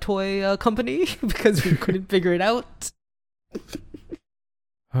toy company because we couldn't figure it out.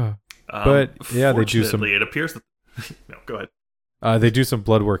 But yeah, they do some. It appears that no, go ahead. They do some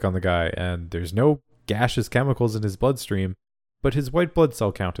blood work on the guy, and there's no gaseous chemicals in his bloodstream, but his white blood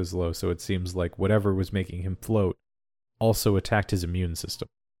cell count is low, so it seems like whatever was making him float also attacked his immune system.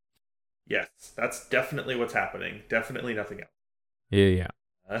 Yes, that's definitely what's happening. Definitely nothing else. Yeah.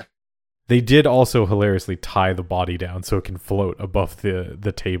 They did also hilariously tie the body down so it can float above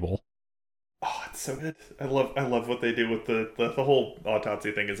the table. Oh, it's so good. I love what they do with the whole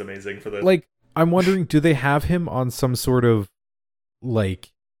autopsy thing is amazing for this. Like, I'm wondering, do they have him on some sort of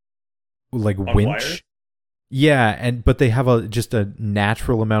like on winch? wire? Yeah, but they have just a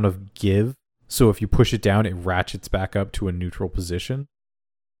natural amount of give, so if you push it down, it ratchets back up to a neutral position.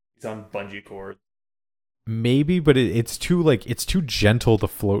 He's on bungee cord. Maybe, but it's too gentle to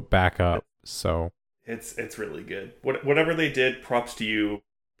float back up. So it's really good. Whatever they did, props to you,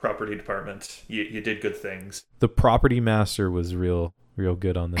 property department. You did good things. The property master was real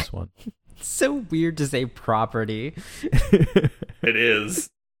good on this one. It's so weird to say property. It is.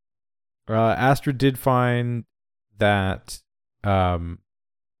 Astrid did find that. Astrid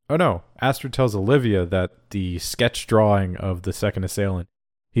tells Olivia that the sketch drawing of the second assailant,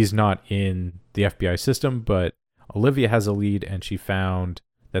 he's not in the FBI system, but Olivia has a lead, and she found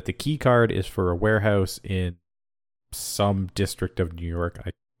that the key card is for a warehouse in some district of New York.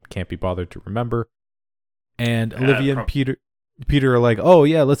 I can't be bothered to remember. And Olivia and Peter are like, "Oh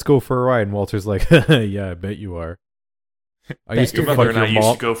yeah, let's go for a ride." And Walter's like, "Yeah, I bet you are." I used to your fuck mother and I your used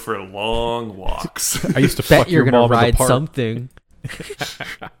mom. to go for long walks. I used to Bet fuck you're your gonna mom in the ride park. something.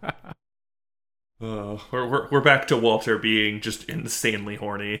 We're back to Walter being just insanely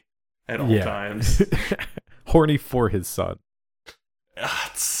horny at all times. Horny for his son.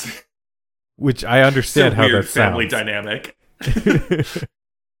 It's Which I understand so how weird that family sounds. dynamic.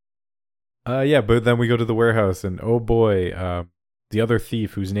 But then we go to the warehouse, and oh boy, the other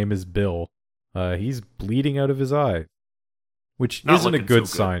thief, whose name is Bill, he's bleeding out of his eye, which Not isn't a looking good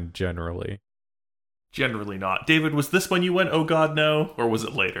so good. sign generally. Generally not. David, was this when you went, oh god, no? Or was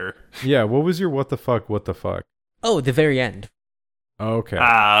it later? Yeah, what was your what the fuck? Oh, the very end. Okay.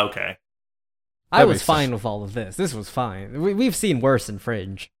 Okay. I That was makes fine sense. with all of this. This was fine. We've seen worse in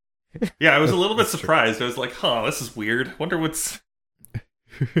Fringe. Yeah, I was a little bit That's true. surprised. I was like, this is weird. Wonder what's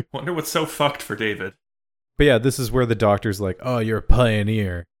so fucked for David. But yeah, this is where the doctor's like, "Oh, you're a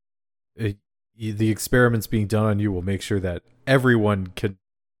pioneer. The experiments being done on you will make sure that everyone can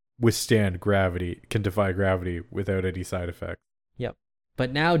withstand gravity, can defy gravity without any side effects." Yep.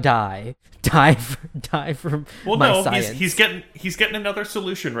 But now die from Well, my no, science. he's getting another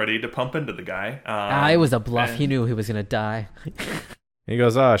solution ready to pump into the guy. It was a bluff. and- He knew he was gonna die. He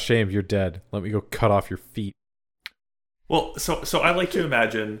goes, shame, you're dead. Let me go cut off your feet. Well, so I like to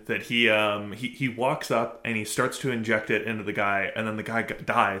imagine that he walks up and he starts to inject it into the guy, and then the guy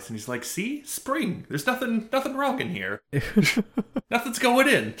dies, and he's like, "See, spring. There's nothing wrong in here. Nothing's going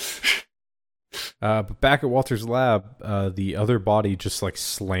in." But back at Walter's lab, the other body just like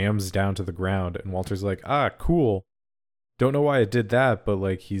slams down to the ground, and Walter's like, cool. Don't know why it did that, but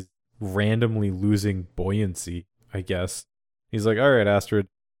like he's randomly losing buoyancy, I guess. He's like, all right, Astrid,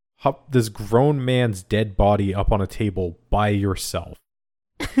 hop this grown man's dead body up on a table by yourself.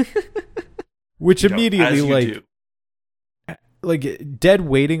 Which immediately, As you do. like dead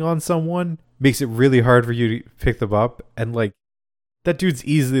waiting on someone makes it really hard for you to pick them up. And like, that dude's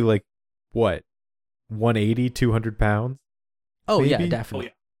easily like, what, 180, 200 pounds? Oh yeah, Maybe?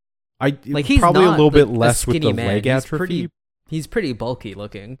 definitely. He's probably a not, little bit like, a less with skinny the man. leg He's atrophy. He's pretty bulky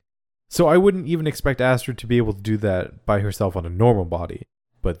looking. So I wouldn't even expect Astrid to be able to do that by herself on a normal body.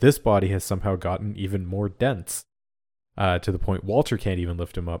 But this body has somehow gotten even more dense. To the point Walter can't even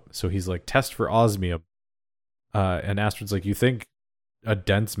lift him up. So he's like, test for osmium. And Astrid's like, you think a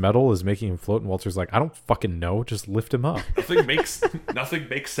dense metal is making him float? And Walter's like, I don't fucking know. Just lift him up. Nothing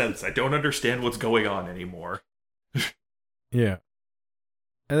makes sense. I don't understand what's going on anymore. Yeah.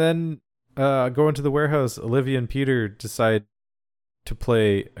 And then going to the warehouse, Olivia and Peter decide to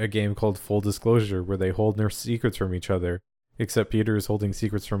play a game called Full Disclosure, where they hold their secrets from each other, except Peter is holding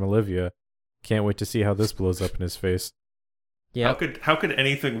secrets from Olivia. Can't wait to see how this blows up in his face. Yeah. How could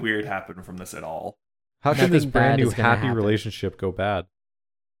anything weird happen from this at all? How can this Nothing brand bad new is gonna happy happen. relationship go bad?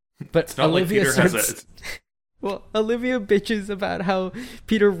 But It's not Olivia like Peter starts. has Well, Olivia bitches about how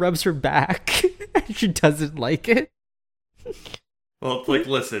Peter rubs her back, and she doesn't like it. Well, it's like,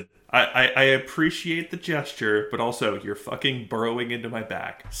 listen, I appreciate the gesture, but also you're fucking burrowing into my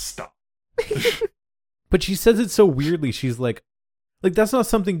back. Stop. But she says it so weirdly. She's like, Like, that's not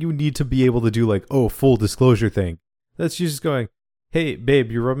something you need to be able to do, like, oh, full disclosure thing. That's you just going, hey,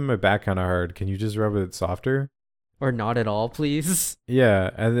 babe, you're rubbing my back kind of hard. Can you just rub it softer? Or not at all, please. Yeah,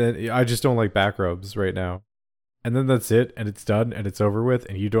 and then I just don't like back rubs right now. And then that's it, and it's done, and it's over with,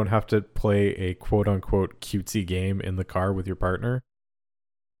 and you don't have to play a quote-unquote cutesy game in the car with your partner.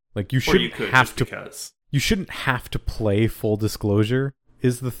 Like, you shouldn't you shouldn't have to play full disclosure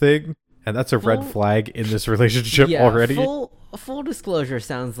is the thing, and that's a red flag in this relationship already. Full disclosure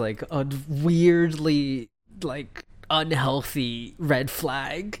sounds like a weirdly, like, unhealthy red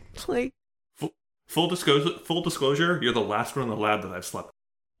flag. Like, full disclosure, you're the last one in the lab that I've slept.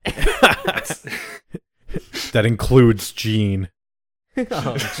 That includes Gene. Oh,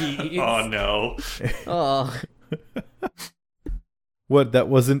 jeez. Oh, no. Oh. What, that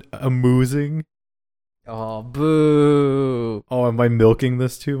wasn't amusing? Oh, boo. Oh, am I milking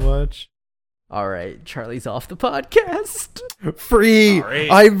this too much? All right, Charlie's off the podcast. Free! Right.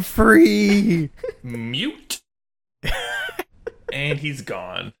 I'm free! Mute. And he's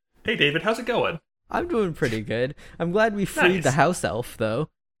gone. Hey, David, how's it going? I'm doing pretty good. I'm glad we freed the house elf, though.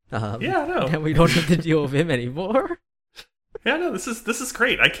 Yeah, I know. And we don't have to deal with him anymore. Yeah, no, this is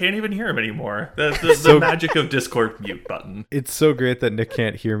great. I can't even hear him anymore. The magic of Discord mute button. It's so great that Nick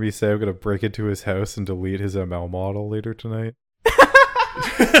can't hear me say I'm going to break into his house and delete his ML model later tonight.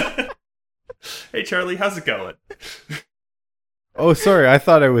 Hey, Charlie, how's it going? Oh, sorry, I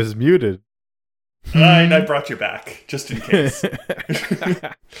thought I was muted. I brought you back, just in case.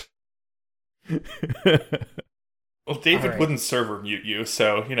 Well, David wouldn't server mute you,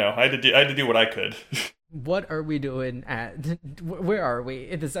 so, I had to do what I could. What are we doing where are we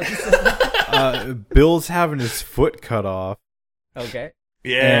in this episode? Bill's having his foot cut off. Okay.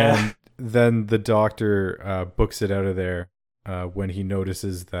 Yeah. And then the doctor books it out of there when he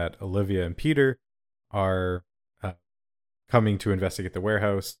notices that Olivia and Peter are coming to investigate the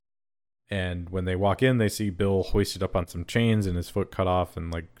warehouse. And when they walk in, they see Bill hoisted up on some chains and his foot cut off,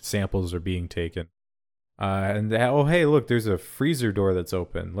 and like samples are being taken. Hey, look, there's a freezer door that's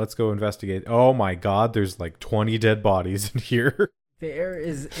open. Let's go investigate. Oh my God, there's like 20 dead bodies in here. There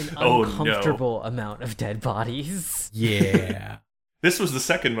is an uncomfortable amount of dead bodies. Yeah. This was the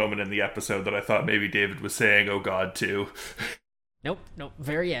second moment in the episode that I thought maybe David was saying, oh God, too. Nope,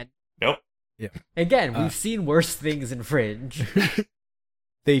 very end. Nope. Yeah. Again, we've seen worse things in Fringe.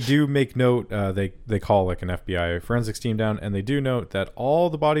 They do make note, they call like an FBI forensics team down, and they do note that all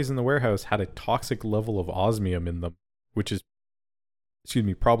the bodies in the warehouse had a toxic level of osmium in them, which is,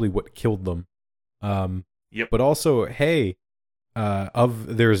 probably what killed them. Yep. But also, hey,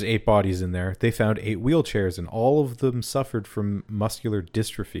 there's 8 bodies in there. They found 8 wheelchairs, and all of them suffered from muscular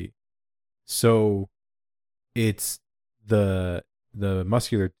dystrophy. So, it's the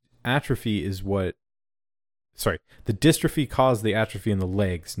muscular atrophy is what. Sorry, the dystrophy caused the atrophy in the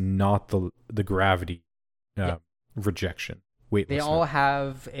legs, not the gravity rejection. They all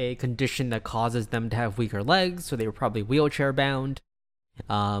have a condition that causes them to have weaker legs, so they were probably wheelchair bound.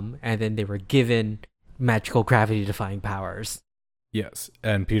 And then they were given magical gravity defying powers. Yes,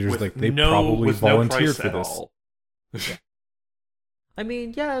 and Peter's probably volunteered for this. I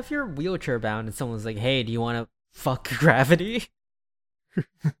mean, yeah, if you're wheelchair bound and someone's like, hey, do you want to fuck gravity?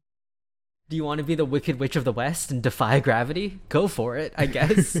 Do you want to be the Wicked Witch of the West and defy gravity? Go for it, I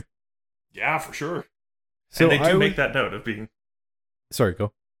guess. Yeah, for sure. So and they do make that note of being... Sorry,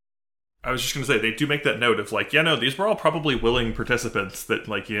 go. I was just going to say, they do make that note of these were all probably willing participants that,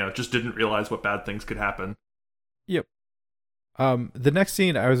 just didn't realize what bad things could happen. Yep. The next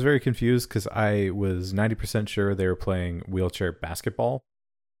scene, I was very confused because I was 90% sure they were playing wheelchair basketball.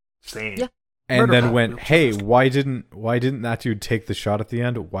 Same. Yeah. And then went, hey, why didn't that dude take the shot at the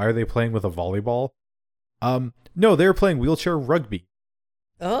end? Why are they playing with a volleyball? No, they were playing wheelchair rugby.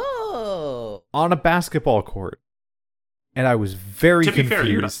 Oh. On a basketball court. And I was very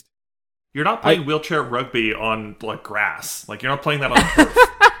confused. You're not playing wheelchair rugby on grass. You're not playing that on turf.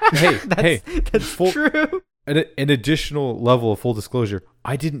 That's true. An additional level of full disclosure,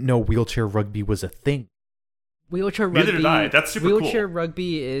 I didn't know wheelchair rugby was a thing. Wheelchair rugby. Neither did I. That's super cool. Wheelchair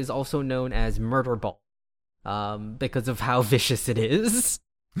rugby is also known as murder ball, because of how vicious it is.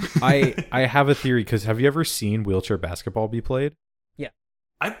 I have a theory, because have you ever seen wheelchair basketball be played? Yeah.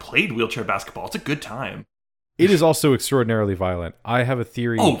 I've played wheelchair basketball. It's a good time. It is also extraordinarily violent. I have a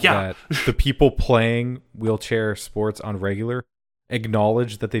theory that the people playing wheelchair sports on regular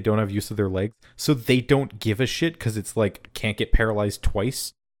acknowledge that they don't have use of their legs, so they don't give a shit because it's can't get paralyzed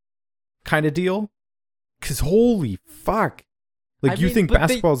twice kind of deal. Because holy fuck. You think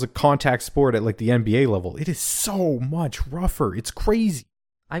basketball is a contact sport at the NBA level. It is so much rougher. It's crazy.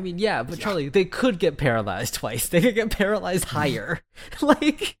 I mean, yeah, but Charlie, they could get paralyzed twice. They could get paralyzed higher.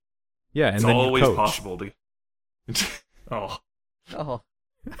 Like, Yeah, and It's then always you coach. possible to. Oh, oh,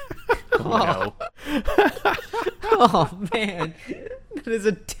 no. oh man, that is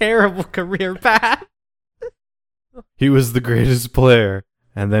a terrible career path. He was the greatest player,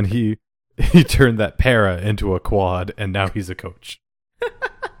 and then he turned that para into a quad, and now he's a coach.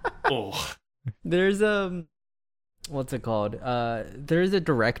 Oh. There's what's it called? There's a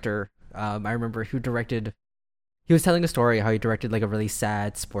director. I remember who directed. He was telling a story how he directed like a really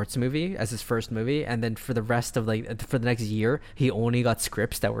sad sports movie as his first movie, and then for the rest of for the next year, he only got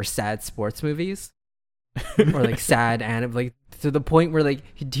scripts that were sad sports movies, or like sad and like to the point where like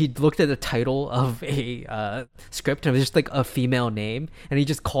he looked at the title of a script and it was just like a female name, and he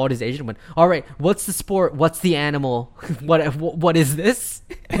just called his agent and went, "All right, what's the sport? What's the animal? What is this?"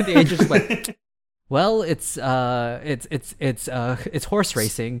 And the agent just went, "Well, it's horse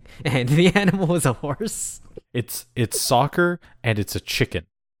racing, and the animal is a horse." It's soccer, and it's a chicken.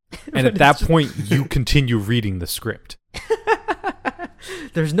 And at that point, you continue reading the script.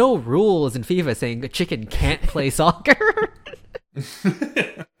 There's no rules in FIFA saying a chicken can't play soccer.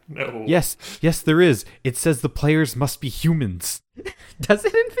 No. Yes, there is. It says the players must be humans. Does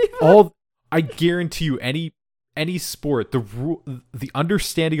it in FIFA? I guarantee you, any sport, the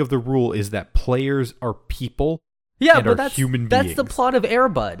understanding of the rule is that players are people. Yeah, and but are that's human that's beings. the plot of Air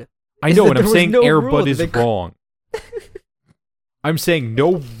Bud. I know, that and I'm there was saying no Air rule Bud that is they wrong. I'm saying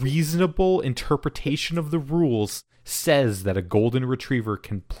no reasonable interpretation of the rules says that a golden retriever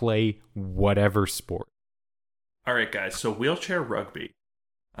can play whatever sport. All right, guys. So wheelchair rugby.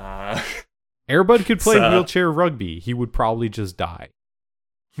 Air Bud could play wheelchair rugby. He would probably just die.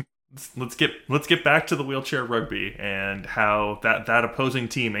 Let's get back to the wheelchair rugby and how that opposing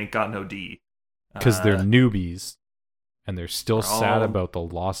team ain't got no D. Because they're newbies, and they're still sad all- about the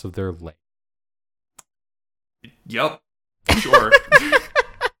loss of their leg. Yup. Sure.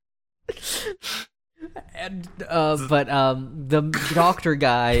 And the doctor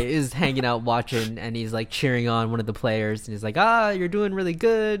guy is hanging out watching, and he's like cheering on one of the players, and he's like, "You're doing really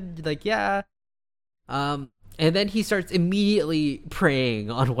good." You're like, "Yeah." And then he starts immediately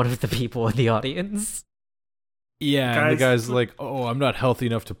preying on one of the people in the audience. Yeah, and the guy's like, "Oh, I'm not healthy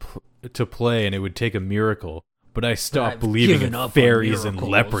enough to play, and it would take a miracle. But I stopped I've believing given in up on fairies and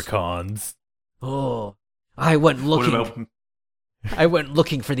miracles." leprechauns." Oh, I went What looking. about I went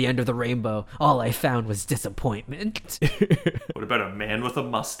looking for the end of the rainbow. All I found was disappointment. what about a man with a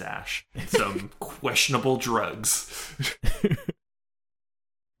mustache and some questionable drugs?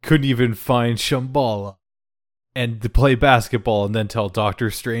 Couldn't even find Shambhala and to play basketball, and then tell Doctor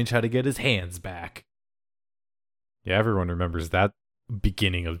Strange how to get his hands back. Yeah, everyone remembers that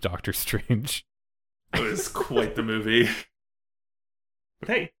beginning of Doctor Strange. It was quite the movie. But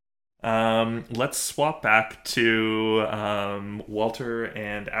hey, let's swap back to Walter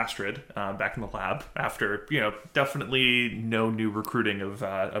and Astrid back in the lab after definitely no new recruiting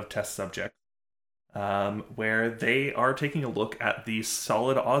of test subjects, where they are taking a look at the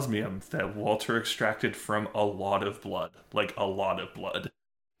solid osmium that Walter extracted from a lot of blood, like a lot of blood.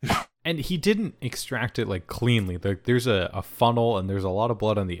 And he didn't extract it like cleanly. There's a funnel, and there's a lot of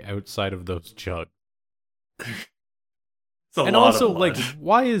blood on the outside of those jugs. It's a And lot also, of blood. like,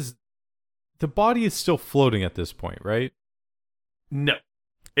 why is the body is still floating at this point, right? No,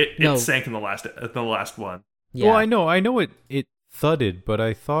 No. it sank in the last one. Yeah. Well, I know it thudded, but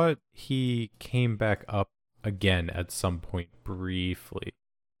I thought he came back up again at some point briefly.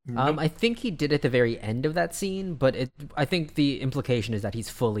 I think he did at the very end of that scene, but I think the implication is that he's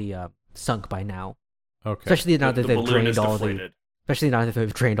fully sunk by now. Okay. Especially now The that they've balloon is drained all deflated.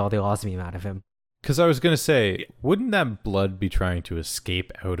 the osmium out of him. Because I was going to say, wouldn't that blood be trying to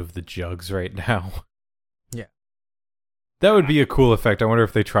escape out of the jugs right now? Yeah. That would be a cool effect. I wonder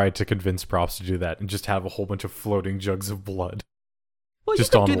if they tried to convince props to do that and just have a whole bunch of floating jugs of blood. Well,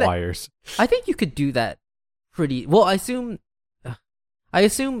 Just you could on do that. wires. I think you could do that pretty well. I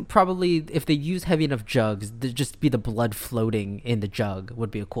assume probably if they use heavy enough jugs, there'd just be the blood floating in the jug would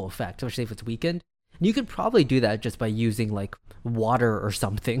be a cool effect, especially if it's weakened. And you could probably do that just by using like water or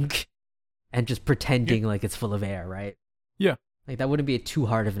something and just pretending like it's full of air, right? Yeah. Like that wouldn't be too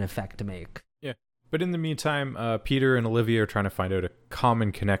hard of an effect to make. Yeah. But in the meantime, Peter and Olivia are trying to find out a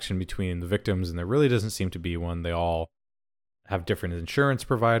common connection between the victims, and there really doesn't seem to be one. They all have different insurance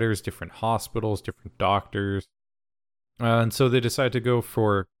providers, different hospitals, different doctors. And so they decide to go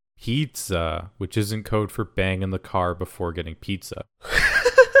for pizza, which isn't code for bang in the car before getting pizza.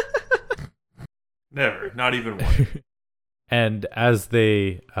 Never, not even one. And as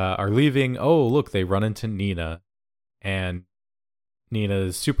they are leaving, oh, look, they run into Nina. And Nina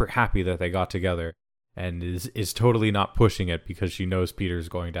is super happy that they got together and is totally not pushing it because she knows Peter's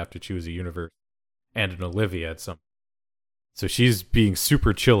going to have to choose a universe and an Olivia at some. So she's being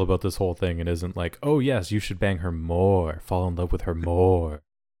super chill about this whole thing and isn't like, oh yes, you should bang her more, fall in love with her more.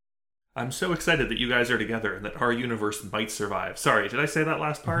 I'm so excited that you guys are together and that our universe might survive. Sorry, did I say that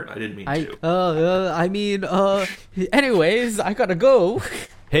last part? I didn't mean to. Anyways, I gotta go.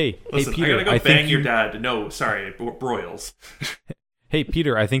 Hey, Listen, Peter, I gotta go bang your dad. No, sorry, broils. Hey,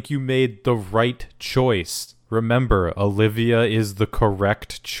 Peter, I think you made the right choice. Remember, Olivia is the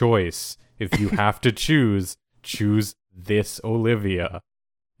correct choice. If you have to choose this Olivia.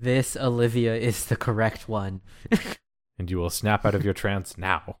 This Olivia is the correct one. And you will snap out of your trance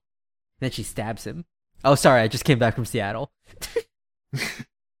now. Then she stabs him. Oh, sorry, I just came back from Seattle.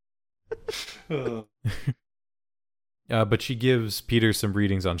 But she gives Peter some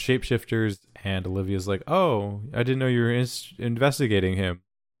readings on shapeshifters, and Olivia's like, oh, I didn't know you were investigating him.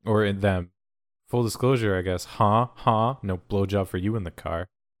 Or in them. Full disclosure, I guess. Huh? No blowjob for you in the car.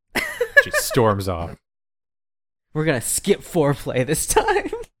 She storms off. We're gonna skip foreplay this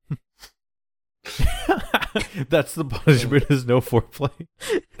time. That's the punishment, is no foreplay.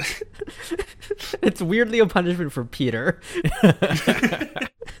 It's weirdly a punishment for Peter.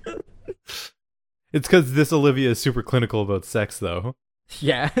 It's because this Olivia is super clinical about sex, though.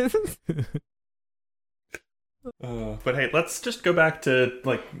 Yeah. But hey, let's just go back to,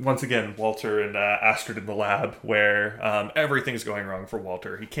 like, once again, Walter and Astrid in the lab, where everything's going wrong for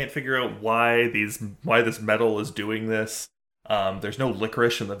Walter. He can't figure out why this metal is doing this. There's no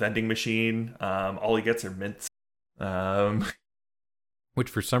licorice in the vending machine. All he gets are mints. Which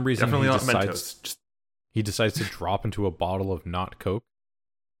for some reason definitely not Mentos. He decides to drop into a bottle of not Coke.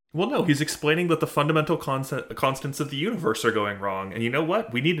 Well, no, he's explaining that the fundamental constants of the universe are going wrong. And you know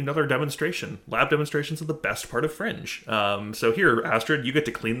what? We need another demonstration. Lab demonstrations are the best part of Fringe. So here, Astrid, you get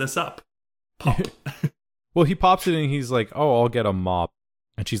to clean this up. Pop. Well, he pops it and he's like, oh, I'll get a mop.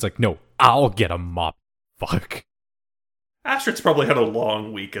 And she's like, no, I'll get a mop. Fuck. Astrid's probably had a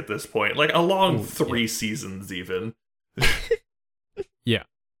long week at this point. Like, a long 3 seasons, even. Yeah.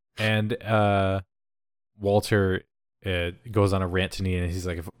 And Walter goes on a rant to Nina, and he's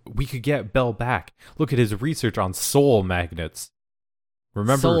like, if we could get Bell back, look at his research on soul magnets.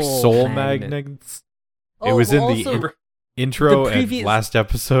 Remember soul magnets? It was in the intro and last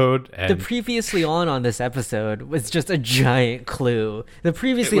episode. And the previously on this episode was just a giant clue. The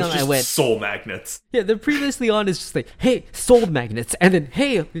previously on, I went soul magnets. Yeah, the previously on is just like, hey, soul magnets, and then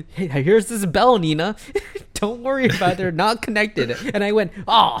hey, here's this bell, Nina. Don't worry about it, they're not connected. And I went,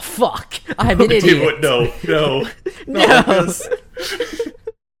 oh fuck, I'm an idiot. No. Like this.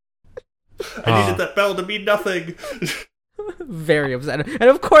 I needed that bell to mean nothing. Very upset. And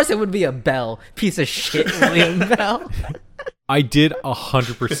of course it would be a Bell. Piece of shit, William Bell. I did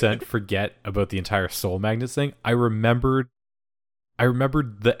 100% forget about the entire soul magnets thing. I remembered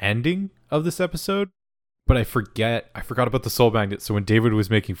the ending of this episode, but I forgot about the soul magnet. So when David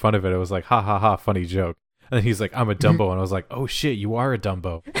was making fun of it, I was like, ha ha ha, funny joke. And then he's like, I'm a Dumbo. And I was like, oh shit, you are a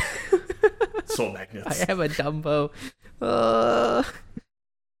Dumbo. Soul magnets. I am a Dumbo. But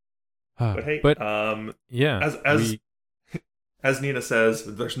hey, yeah. As Nina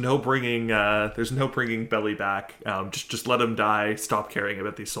says, there's no bringing Belly back. Just let him die. Stop caring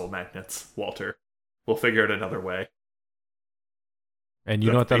about these soul magnets, Walter. We'll figure out another way. And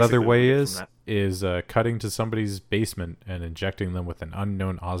you know what that other way is? Is cutting to somebody's basement and injecting them with an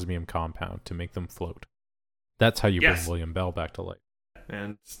unknown osmium compound to make them float. That's how you bring William Bell back to life.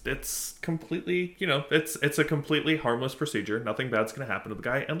 And it's completely, it's a completely harmless procedure. Nothing bad's going to happen to the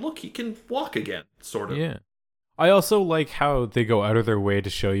guy. And look, he can walk again, sort of. Yeah. I also like how they go out of their way to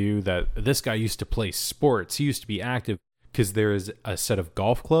show you that this guy used to play sports. He used to be active because there is a set of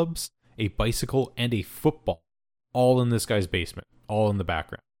golf clubs, a bicycle, and a football all in this guy's basement, all in the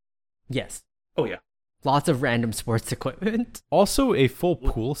background. Yes. Oh, yeah. Lots of random sports equipment. Also, a full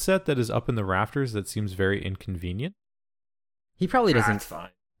pool set that is up in the rafters that seems very inconvenient. He probably doesn't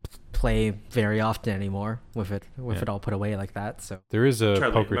play very often anymore with it all put away like that. So there is a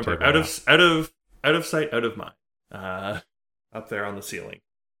Charlie, poker remember, table. out of sight, out of mind. Up there on the ceiling.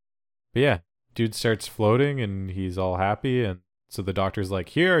 But yeah, dude starts floating and he's all happy, and so the doctor's like,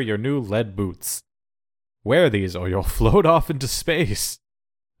 here are your new lead boots. Wear these or you'll float off into space.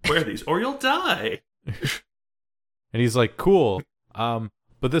 Wear these or you'll die. And he's like, cool,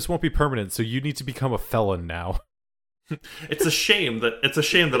 but this won't be permanent, so you need to become a felon now. It's a shame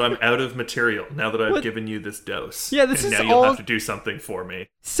that I'm out of material now that I've given you this dose. Yeah, this and is now you'll have to do something for me.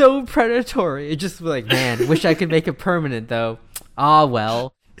 So predatory. It's just like, man, wish I could make it permanent though. Ah,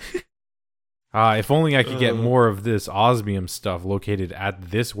 well. If only I could get more of this osmium stuff located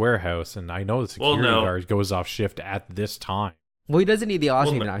at this warehouse, and I know the security guard goes off shift at this time. Well, he doesn't need the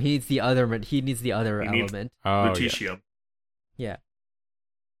osmium now. He needs the other. He needs the other element. Lutetium. Yeah.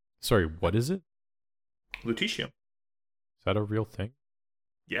 Sorry, what is it? Lutetium. Is that a real thing?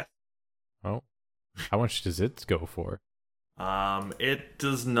 Yeah. Oh, how much does it go for? It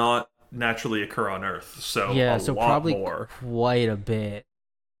does not naturally occur on Earth, so yeah, a so lot probably more. Quite a bit.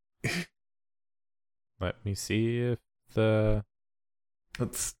 Let me see if the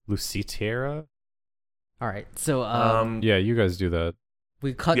Let's Lucitera. All right, so yeah, you guys do that.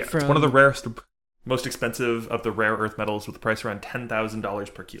 we cut from it's one of the rarest, most expensive of the rare earth metals, with a price around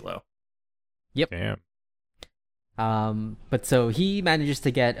 $10,000 per kilo. Yep. Damn. But so he manages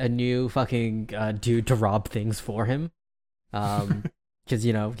to get a new fucking dude to rob things for him. Because,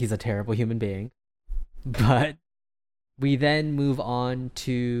 he's a terrible human being. But we then move on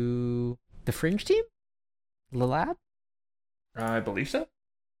to the Fringe team? The lab? I believe so.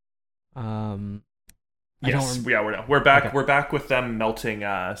 Yes, we're back. Okay. We're back with them melting.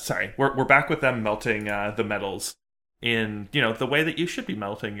 We're back with them melting the metals in the way that you should be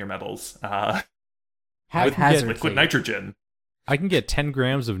melting your metals. With liquid nitrogen. I can get 10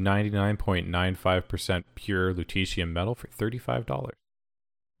 grams of 99.95% pure lutetium metal for $35.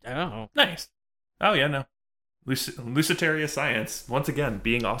 Oh. Nice. Oh, yeah, no. Luciteria science, once again,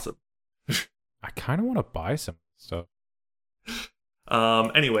 being awesome. I kind of want to buy some stuff.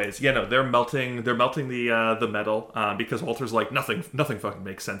 Anyways, they're melting the metal because Walter's like, nothing fucking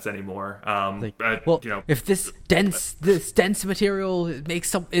makes sense anymore. If this dense material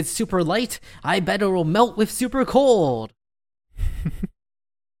it's super light, I bet it will melt with super cold.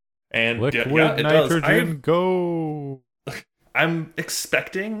 And liquid nitrogen, go. I'm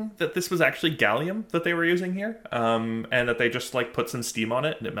expecting that this was actually gallium that they were using here, and that they just put some steam on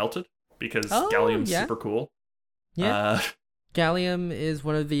it and it melted because gallium's super cool. Yeah, gallium is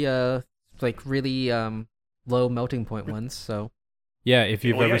one of the really low melting point ones. So yeah, if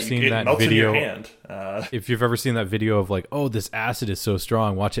you've ever seen that video, in your hand. If you've ever seen that video of this acid is so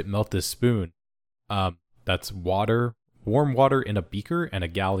strong, watch it melt this spoon. That's warm water in a beaker and a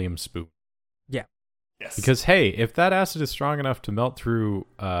gallium spoon. Yeah. Yes. Because, hey, if that acid is strong enough to melt through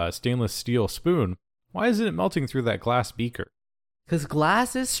a stainless steel spoon, why isn't it melting through that glass beaker? Because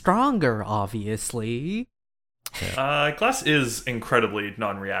glass is stronger, obviously. Glass is incredibly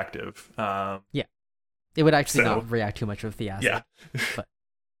non-reactive. Yeah. It would actually not react too much with the acid. Yeah.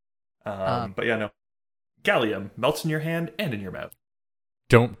 But no. Gallium melts in your hand and in your mouth.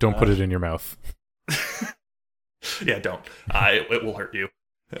 Don't put it in your mouth. Yeah, don't. It will hurt you.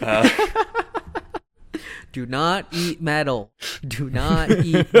 Do not eat metal. Do not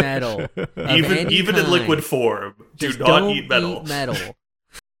eat metal. Even in liquid form. Do not eat metal. Eat metal.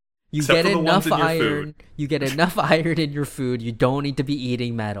 You Except get for the ones enough in your iron. food. You get enough iron in your food. You don't need to be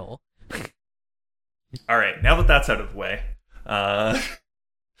eating metal. All right, now that that's out of the way,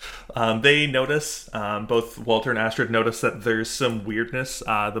 they notice, both Walter and Astrid notice that there's some weirdness.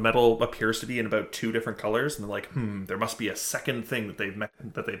 The metal appears to be in about 2 different colors, and they're like, there must be a second thing that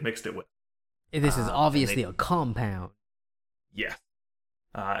they've mixed it with. This is obviously a compound. Yeah.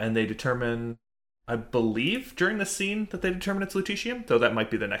 And they determine, I believe, during the scene that they determine it's lutetium, though that might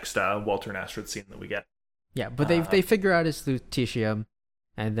be the next Walter and Astrid scene that we get. Yeah, but they figure out it's lutetium,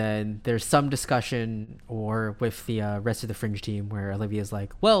 and then there's some discussion with the rest of the Fringe team where Olivia's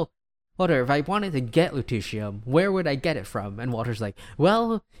like, well, Walter, if I wanted to get lutetium, where would I get it from? And Walter's like,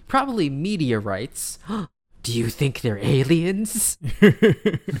 well, probably meteorites. Do you think they're aliens?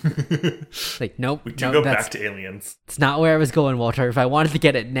 Nope. We do go back to aliens. It's not where I was going, Walter. If I wanted to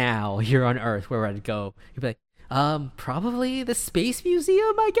get it now, here on Earth, where would I go? You'd be like, probably the Space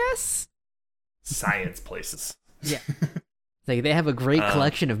Museum, I guess? Science places. Yeah. They have a great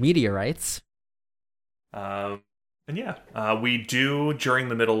collection of meteorites. We do, during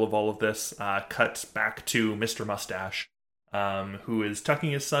the middle of all of this, cut back to Mr. Mustache, who is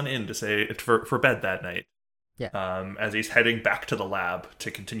tucking his son in to say for bed that night. Yeah. As he's heading back to the lab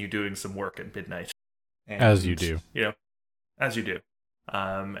to continue doing some work at midnight. And, as you do. As you do.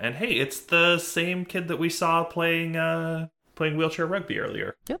 And hey, it's the same kid that we saw playing wheelchair rugby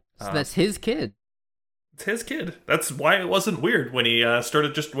earlier. Yep. So that's his kid. It's his kid. That's why it wasn't weird when he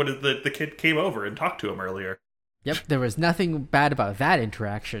started when the kid came over and talked to him earlier. Yep, there was nothing bad about that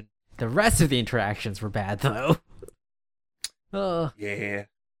interaction. The rest of the interactions were bad, though. Yeah.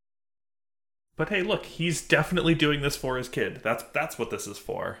 But hey, look, he's definitely doing this for his kid. That's what this is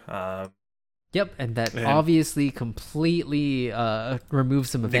for. Yep, and that obviously completely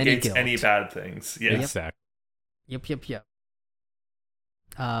removes him of any guilt. Any bad things. Yeah. Exactly. Yep.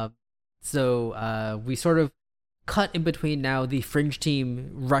 So we sort of cut in between now the Fringe team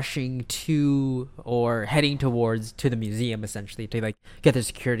rushing to or heading towards to the museum, essentially, to like get their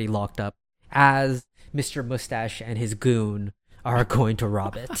security locked up, as Mr. Mustache and his goon are going to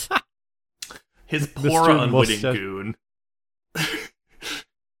rob it. His poor unwitting Mustache. goon.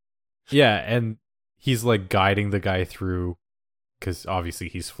 Yeah, and he's like guiding the guy through, because obviously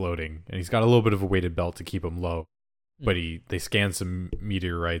he's floating, and he's got a little bit of a weighted belt to keep him low. But they scan some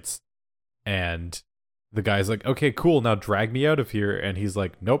meteorites, and the guy's like, okay, cool, now drag me out of here. And he's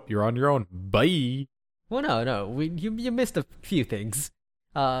like, nope, you're on your own. Bye. Well, no, you missed a few things.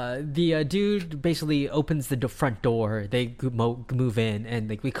 The dude basically opens the front door. They move in, and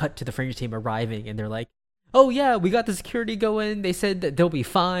like we cut to the Fringe team arriving, and they're like, "Oh yeah, we got the security going. They said that they'll be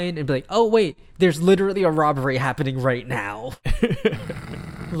fine." And be like, "Oh wait, there's literally a robbery happening right now.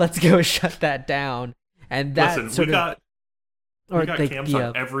 Let's go shut that down." And that Listen, we got cams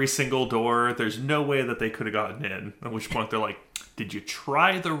on every single door. There's no way that they could have gotten in. At which point they're like, "Did you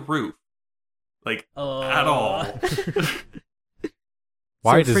try the roof? Like at all?"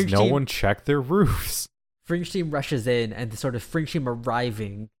 Why So does Fringe no team- one check their roofs? Fringe team rushes in, and the sort of Fringe team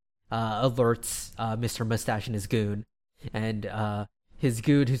arriving alerts Mr. Mustache and his goon. And his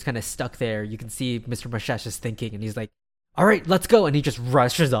goon, who's kind of stuck there, you can see Mr. Mustache is thinking, and he's like, "All right, let's go." And he just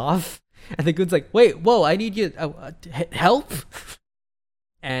rushes off. And the goon's like, "Wait, whoa, I need you, help?"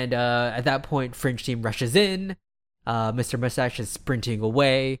 And at that point, Fringe team rushes in. Mr. Mustache is sprinting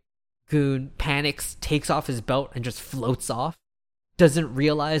away. Goon panics, takes off his belt, and just floats off. Doesn't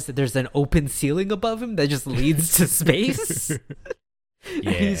realize that there's an open ceiling above him that just leads to space. And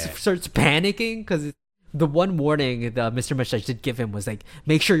he starts panicking because the one warning that Mr. Mustache did give him was like,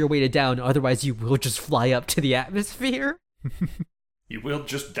 make sure you're weighted down, otherwise you will just fly up to the atmosphere. You will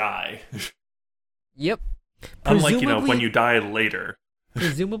just die. Yep. Unlike, when you die later.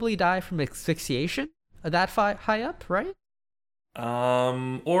 Presumably die from asphyxiation that high up, right?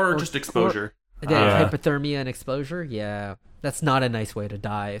 Or just exposure. Hypothermia and exposure. Yeah. That's not a nice way to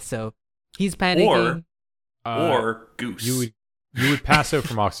die. So he's panicking. Or goose. You would pass out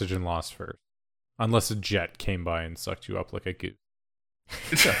from oxygen loss first. Unless a jet came by and sucked you up like a goose.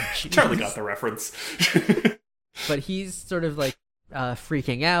 Charlie got the reference. But he's sort of like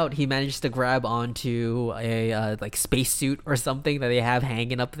freaking out. He manages to grab onto a like spacesuit or something that they have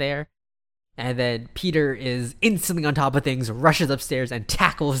hanging up there. And then Peter is instantly on top of things, rushes upstairs and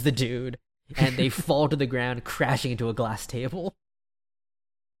tackles the dude. And they fall to the ground, crashing into a glass table.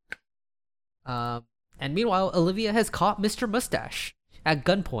 And meanwhile, Olivia has caught Mr. Mustache at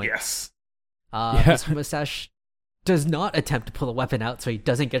gunpoint. Yes. Mr. Mustache does not attempt to pull a weapon out so he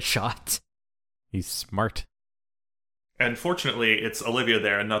doesn't get shot. He's smart. And fortunately, it's Olivia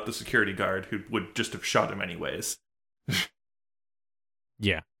there and not the security guard who would just have shot him anyways.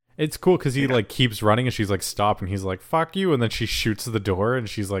 Yeah. It's cool because he like keeps running and she's like, stop. And he's like, fuck you. And then she shoots the door and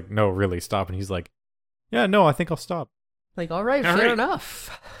she's like, no, really, stop. And he's like, yeah, no, I think I'll stop. Like, all right, fair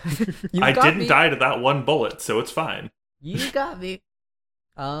enough. I didn't die to that one bullet, so it's fine. You got me.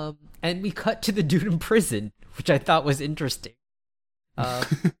 And we cut to the dude in prison, which I thought was interesting.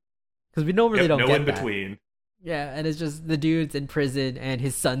 Because we normally don't no get in that. between. Yeah, and it's just the dude's in prison and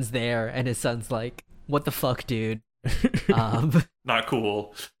his son's there, and his son's like, "What the fuck, dude? Not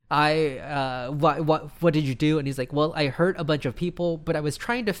cool." What did you do? And he's like, "Well, I hurt a bunch of people, but I was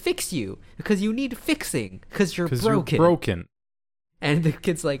trying to fix you because you need fixing because you're broken." You're broken. And the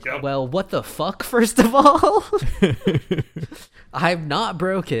kid's like, Yep. "Well, what the fuck? First of all, I'm not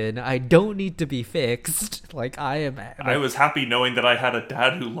broken. I don't need to be fixed. Like I am. I was happy knowing that I had a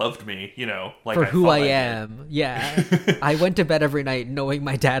dad who loved me. Like for who thought I did. am. Yeah, I went to bed every night knowing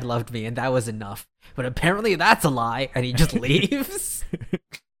my dad loved me, and that was enough. But apparently, that's a lie, and he just leaves."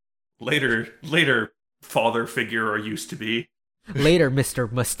 Later, father figure or used to be. Later,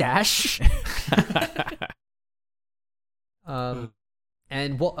 Mr. Mustache.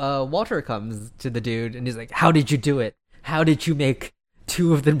 And Walter comes to the dude and he's like, "How did you do it? How did you make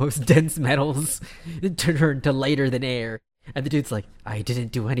two of the most dense metals turn to lighter than air?" And the dude's like, "I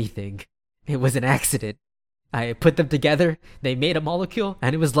didn't do anything. It was an accident. I put them together, they made a molecule,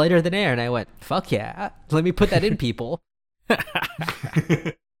 and it was lighter than air." And I went, "Fuck yeah, let me put that in people."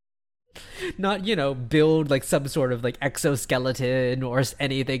 Not, build like some sort of like exoskeleton or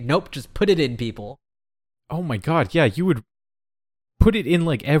anything. Nope, just put it in people. Oh my god, yeah, you would put it in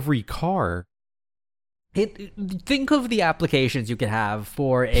like every car. Think of the applications you could have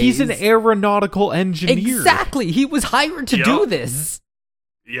for a... He's an aeronautical engineer. Exactly, he was hired to do this.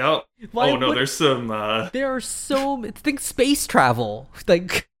 Yep. There's some... There are think space travel.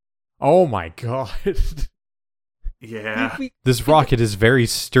 Like... Oh my god. Yeah. This rocket is very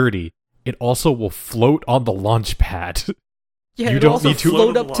sturdy. it also will float on the launch pad. Yeah, You it don't also need to-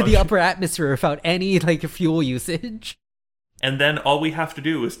 float up to the launch. upper atmosphere without any like fuel usage. And then all we have to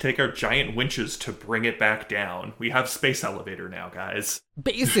do is take our giant winches to bring it back down. We have space elevator now, guys.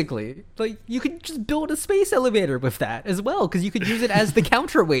 Basically, like you could just build a space elevator with that as well, because you could use it as the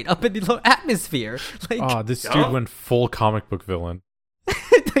counterweight up in the atmosphere. Like, Oh, this Yeah. dude went full comic book villain.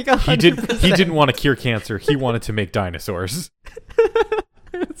 like He 100%. didn't want to cure cancer. He wanted to make dinosaurs.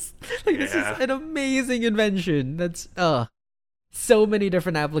 This Yeah. is an amazing invention. That's so many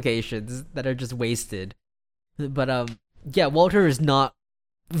different applications that are just wasted. But yeah, Walter is not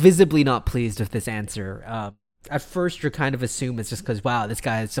visibly not pleased with this answer. At first, you're kind of assume it's just because wow, this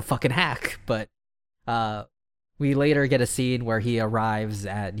guy is a fucking hack. But we later get a scene where he arrives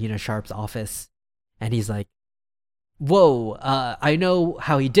at Nina Sharp's office, and he's like, "Whoa, I know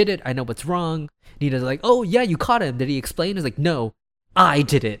how he did it. I know what's wrong." Nina's like, "Oh yeah, you caught him. Did he explain?" He's like, "No, I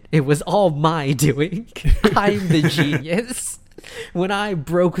did it. It was all my doing. I'm the genius. When I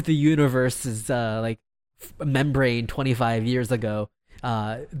broke the universe's membrane 25 years ago,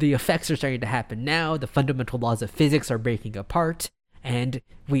 the effects are starting to happen now. The fundamental laws of physics are breaking apart, and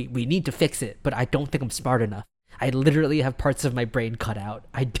we need to fix it. But I don't think I'm smart enough. I literally have parts of my brain cut out.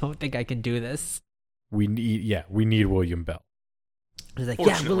 I don't think I can do this." We need William Bell. He's like, "Yeah,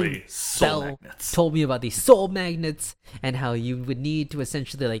 Fortunately, William soul Bell magnets. told me about these soul magnets and how you would need to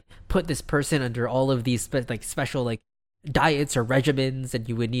essentially like put this person under all of these special like diets or regimens, and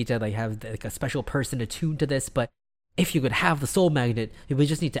you would need to like have like a special person attuned to this. But if you could have the soul magnet, you would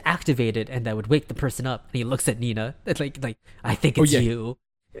just need to activate it, and that would wake the person up." And he looks at Nina. It's like I think it's yeah. you.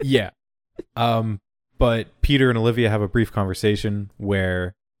 Yeah. But Peter and Olivia have a brief conversation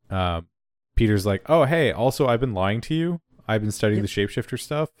where Peter's like, "Oh, hey, also I've been lying to you. I've been studying the shapeshifter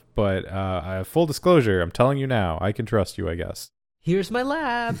stuff, but I have full disclosure. I'm telling you now. I can trust you, I guess." Here's my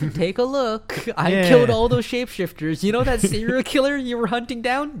lab. Take a look. I Yeah. killed all those shapeshifters. You know that serial killer you were hunting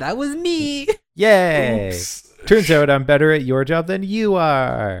down? That was me. Yay! Oops. Turns out I'm better at your job than you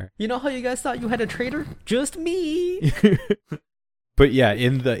are. You know how you guys thought you had a traitor? Just me. But yeah,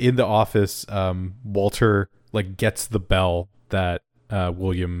 in the office, Walter like gets the bell that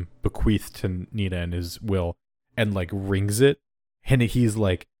William bequeathed to Nina in his will, and like rings it, and he's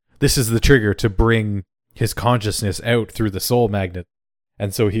like, "This is the trigger to bring his consciousness out through the soul magnet."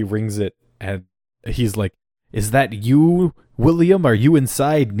 And so he rings it, and he's like, "Is that you, William? Are you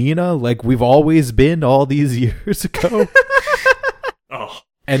inside Nina like we've always been all these years ago?" Oh,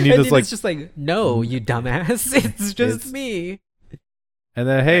 And And Nina's then like, it's just like, "No, you dumbass. It's just It's- me." and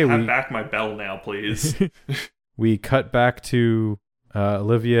then hey, have we back my bell now, please. we cut back to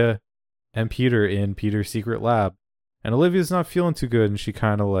Olivia and Peter in Peter's secret lab, and Olivia's not feeling too good, and she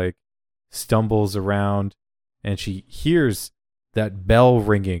kind of like stumbles around, and she hears that bell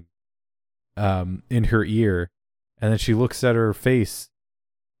ringing in her ear, and then she looks at her face,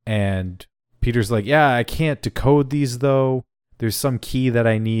 and Peter's like, "Yeah, I can't decode these though. There's some key that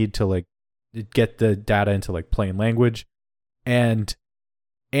I need to like get the data into like plain language." And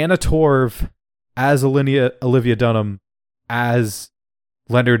Anna Torv as Olivia Dunham, as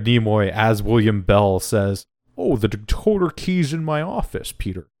Leonard Nimoy, as William Bell says, "Oh, the decoder key's in my office,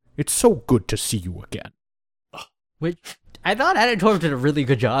 Peter. It's so good to see you again." Which I thought Anna Torv did a really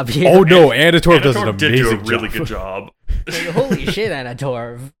good job here. Oh no, Anna Torv does an Anna Torv did do a amazing really job. good job. Like, holy shit, Anna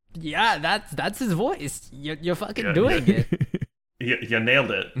Torv. Yeah, that's his voice. You're fucking Yeah, doing yeah. it. You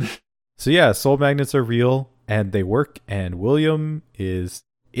nailed it. So yeah, soul magnets are real and they work, and William is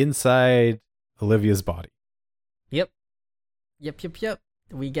inside Olivia's body. Yep.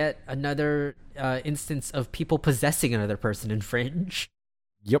 We get another instance of people possessing another person in Fringe.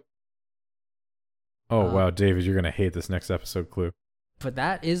 Yep. Oh Uh, wow, David, you're gonna hate this next episode clue. But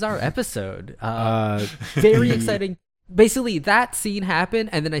that is our episode. Uh, Very the- exciting. Basically, that scene happened,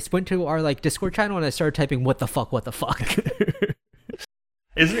 and then I went to our like Discord channel and I started typing, what the fuck?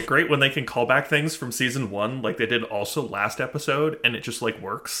 Isn't it great when they can call back things from season 1 like they did also last episode and it just like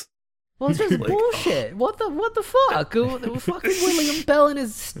works? Well, it's just Like, bullshit. What the fuck? Fucking William Bell and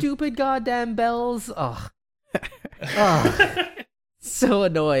his stupid goddamn bells. Ugh. So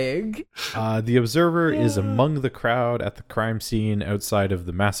annoying. The Observer is among the crowd at the crime scene outside of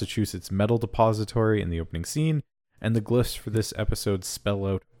the Massachusetts Metal Depository in the opening scene, and the glyphs for this episode spell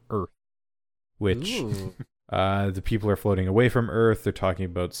out Earth, which Ooh. the people are floating away from Earth. They're talking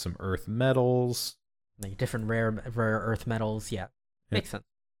about some Earth metals. Like different rare earth metals. Yeah. Makes sense.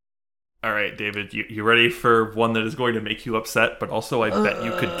 All right, David, you ready for one that is going to make you upset, but also I bet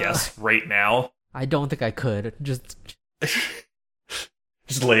you could guess right now? I don't think I could. Just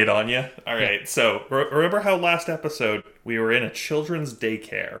Just lay it on you. All right, so remember how last episode we were in a children's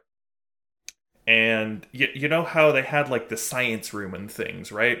daycare? And you know how they had like the science room and things,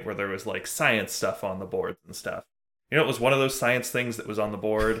 right? Where there was like science stuff on the boards and stuff. You know, it was one of those science things that was on the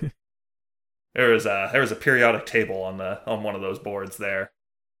board. There was a periodic table on one of those boards there.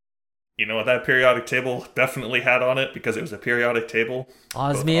 You know what that periodic table definitely had on it, because it was a periodic table?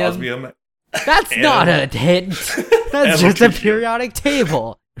 Osmium? Osmium. That's not a hint. That's just a periodic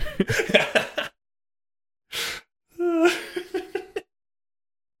table.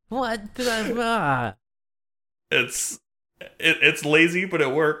 What the It's lazy, but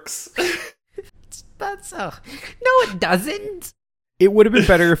it works. That's no, it doesn't. It would have been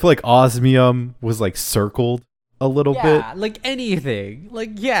better if like osmium was like circled a little bit. Yeah, like anything.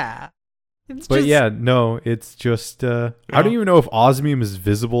 Like yeah. But yeah, no, it's just I don't even know if osmium is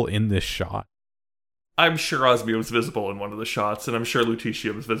visible in this shot. I'm sure osmium was visible in one of the shots, and I'm sure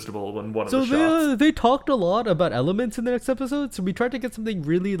lutetium was visible in one of the shots. So they talked a lot about elements in the next episode, so we tried to get something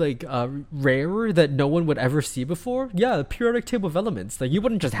really like rare that no one would ever see before. Yeah, the periodic table of elements. Like you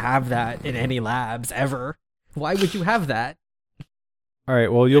wouldn't just have that in any labs ever. Why would you have that? All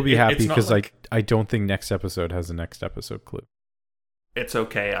right, well, you'll be happy not because like- I don't think next episode has a next episode clue. It's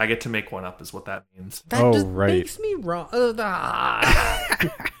okay. I get to make one up, is what that means. That Oh, just right. makes me wrong.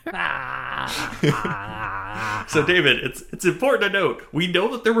 So, David, it's important to note, we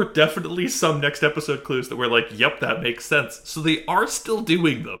know that there were definitely some next episode clues that were like, yep, that makes sense. So they are still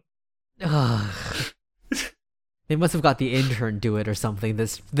doing them. They must have got the intern do it or something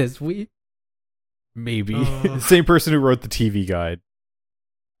this week. Maybe. Same person who wrote the TV guide.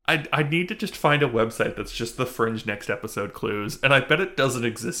 I need to just find a website that's just the Fringe next episode clues, and I bet it doesn't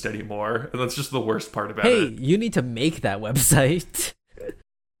exist anymore, and that's just the worst part about Hey, it. you need to make that website.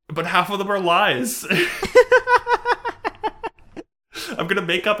 But half of them are lies. I'm gonna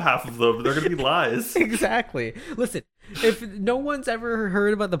make up half of them. They're gonna be lies. Exactly. Listen, if no one's ever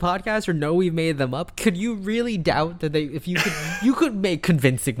heard about the podcast or know we've made them up, could you really doubt that you could make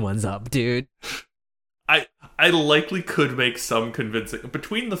convincing ones up, dude? I likely could make some convincing.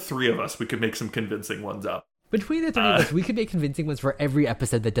 Between the three of us, we could make some convincing ones up. Between the three of us, we could make convincing ones for every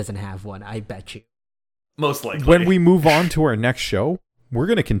episode that doesn't have one, I bet you. Most likely. When we move on to our next show, we're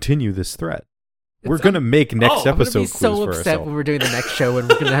going to continue this thread. We're going to make next I'm gonna episode be clues so for upset ourselves. when we're doing the next show and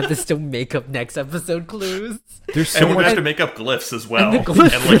we're gonna have to still make up next episode clues. There's And so we're much. gonna have to make up glyphs as well, And the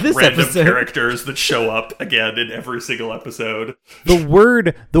glyphs and for like this random episode. characters that show up again in every single episode. The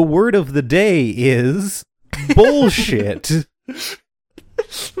word of the day is bullshit.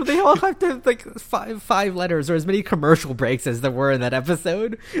 They all have to have like five letters or as many commercial breaks as there were in that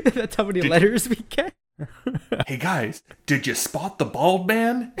episode. That's how many letters we get. Hey guys, did you spot the bald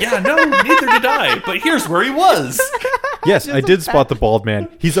man? Yeah, no, neither did I. But here's where he was. Yes, I did spot the bald man.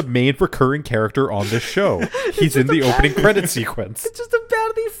 He's a main recurring character on this show. He's in the opening credit sequence. It's just a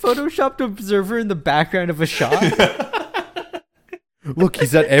badly photoshopped observer in the background of a shot. Look,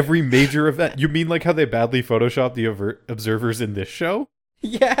 he's at every major event. You mean like how they badly photoshopped the observers in this show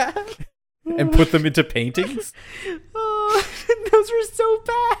Yeah. and put them into paintings? Oh, those were so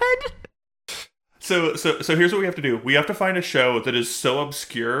bad. So here's what we have to do. We have to find a show that is so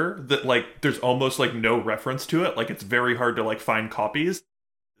obscure that like there's almost like no reference to it. Like it's very hard to like find copies.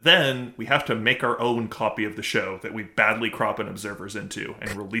 Then we have to make our own copy of the show that we badly crop an observers into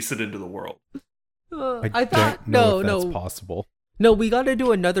and release it into the world. I thought don't know if that's no. possible. No, we got to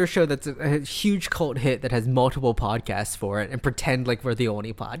do another show that's a huge cult hit that has multiple podcasts for it and pretend like we're the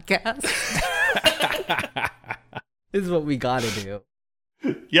only podcast. This is what we got to do.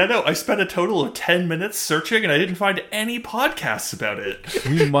 Yeah, no, I spent a total of 10 minutes searching and I didn't find any podcasts about it.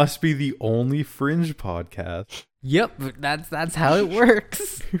 We must be the only Fringe podcast. Yep, that's how it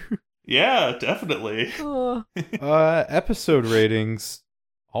works. Yeah, definitely. Oh. Episode ratings.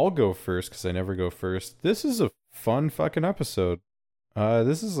 I'll go first because I never go first. This is a fun fucking episode.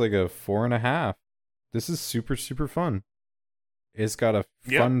 This is like a 4.5. This is super, super fun. It's got a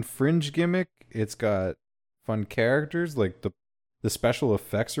fun Fringe gimmick. It's got fun characters. Like the special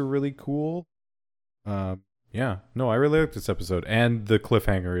effects are really cool. Yeah, no, I really like this episode. And the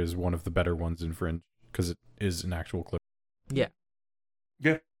cliffhanger is one of the better ones in Fringe because it is an actual cliff. Yeah.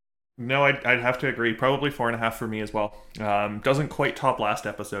 Yeah. No, I'd have to agree. Probably 4.5 for me as well. Doesn't quite top last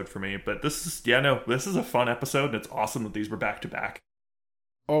episode for me, but this is a fun episode, and it's awesome that these were back to back.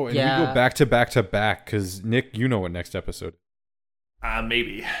 Oh, and we go back to back to back because Nick, you know what next episode?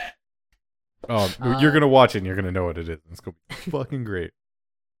 Maybe. Oh, you're gonna watch it and you're gonna know what it is. It's gonna be fucking great.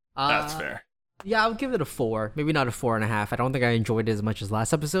 That's fair. Yeah, I'll give it a 4. Maybe not a 4.5. I don't think I enjoyed it as much as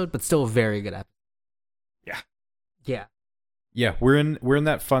last episode, but still a very good episode. Yeah. Yeah. Yeah, we're in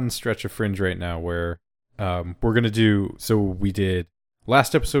that fun stretch of Fringe right now where we're gonna do. So we did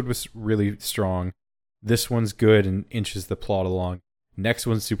Last episode was really strong. This one's good and inches the plot along. Next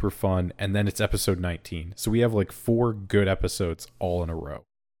one's super fun, and then it's episode 19. So we have like 4 good episodes all in a row.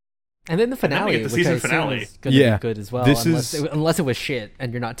 And then the finale, the which season I assume finale. is going to be good as well, unless it was shit,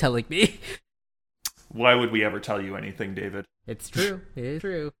 and you're not telling me. Why would we ever tell you anything, David? It's true. It is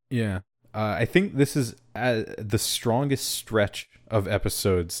true. Yeah. I think this is the strongest stretch of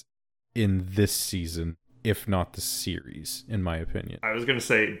episodes in this season, if not the series, in my opinion. I was going to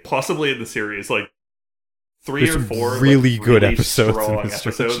say, possibly in the series, like 3 There's or 4 really good episodes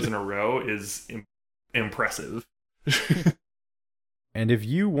episodes in a row is impressive. And if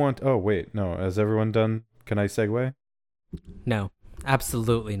you want... Oh, wait. No. Has everyone done... Can I segue? No.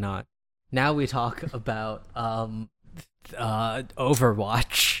 Absolutely not. Now we talk about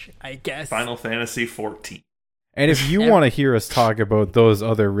Overwatch, I guess. Final Fantasy 14. And if you want to hear us talk about those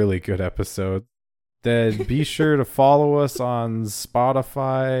other really good episodes, then be sure to follow us on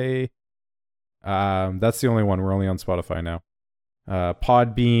Spotify. That's the only one. We're only on Spotify now.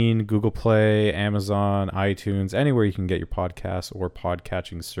 Podbean, Google Play, Amazon, iTunes, anywhere you can get your podcasts or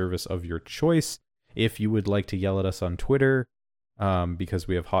podcatching service of your choice. If you would like to yell at us on Twitter, because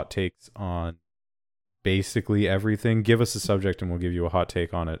we have hot takes on basically everything, give us a subject and we'll give you a hot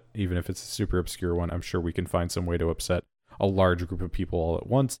take on it, even if it's a super obscure one. I'm sure we can find some way to upset a large group of people all at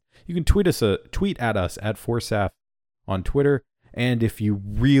once. You can tweet at us at Forsaf on Twitter, and if you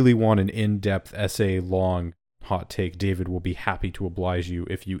really want an in-depth essay long hot take, David will be happy to oblige you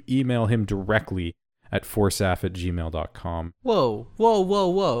if you email him directly at forsaf@gmail.com.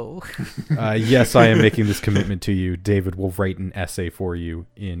 Whoa. Yes, I am making this commitment to you. David will write an essay for you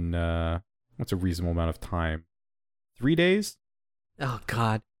in what's a reasonable amount of time? 3 days? Oh,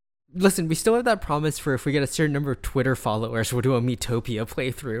 God. Listen, we still have that promise for if we get a certain number of Twitter followers, we'll do a Miitopia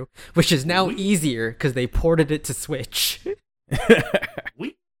playthrough, which is now easier because they ported it to Switch.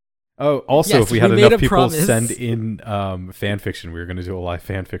 Oh, also, yes, if we had enough people promise. send in fan fiction, we were going to do a live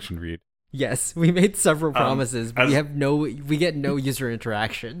fan fiction read. Yes, we made several promises, but we get no user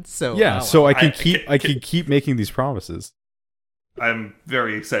interaction. So yeah, so I can keep making these promises. I'm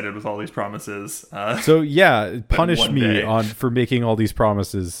very excited with all these promises. So yeah, punish me day. for making all these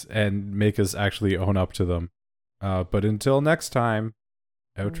promises and make us actually own up to them. But until next time,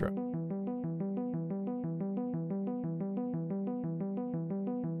 outro.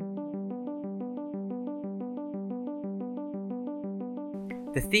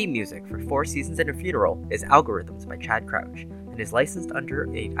 The theme music for Four Seasons and a Funeral is Algorithms by Chad Crouch and is licensed under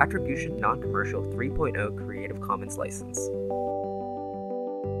a Attribution Non-Commercial 3.0 Creative Commons license.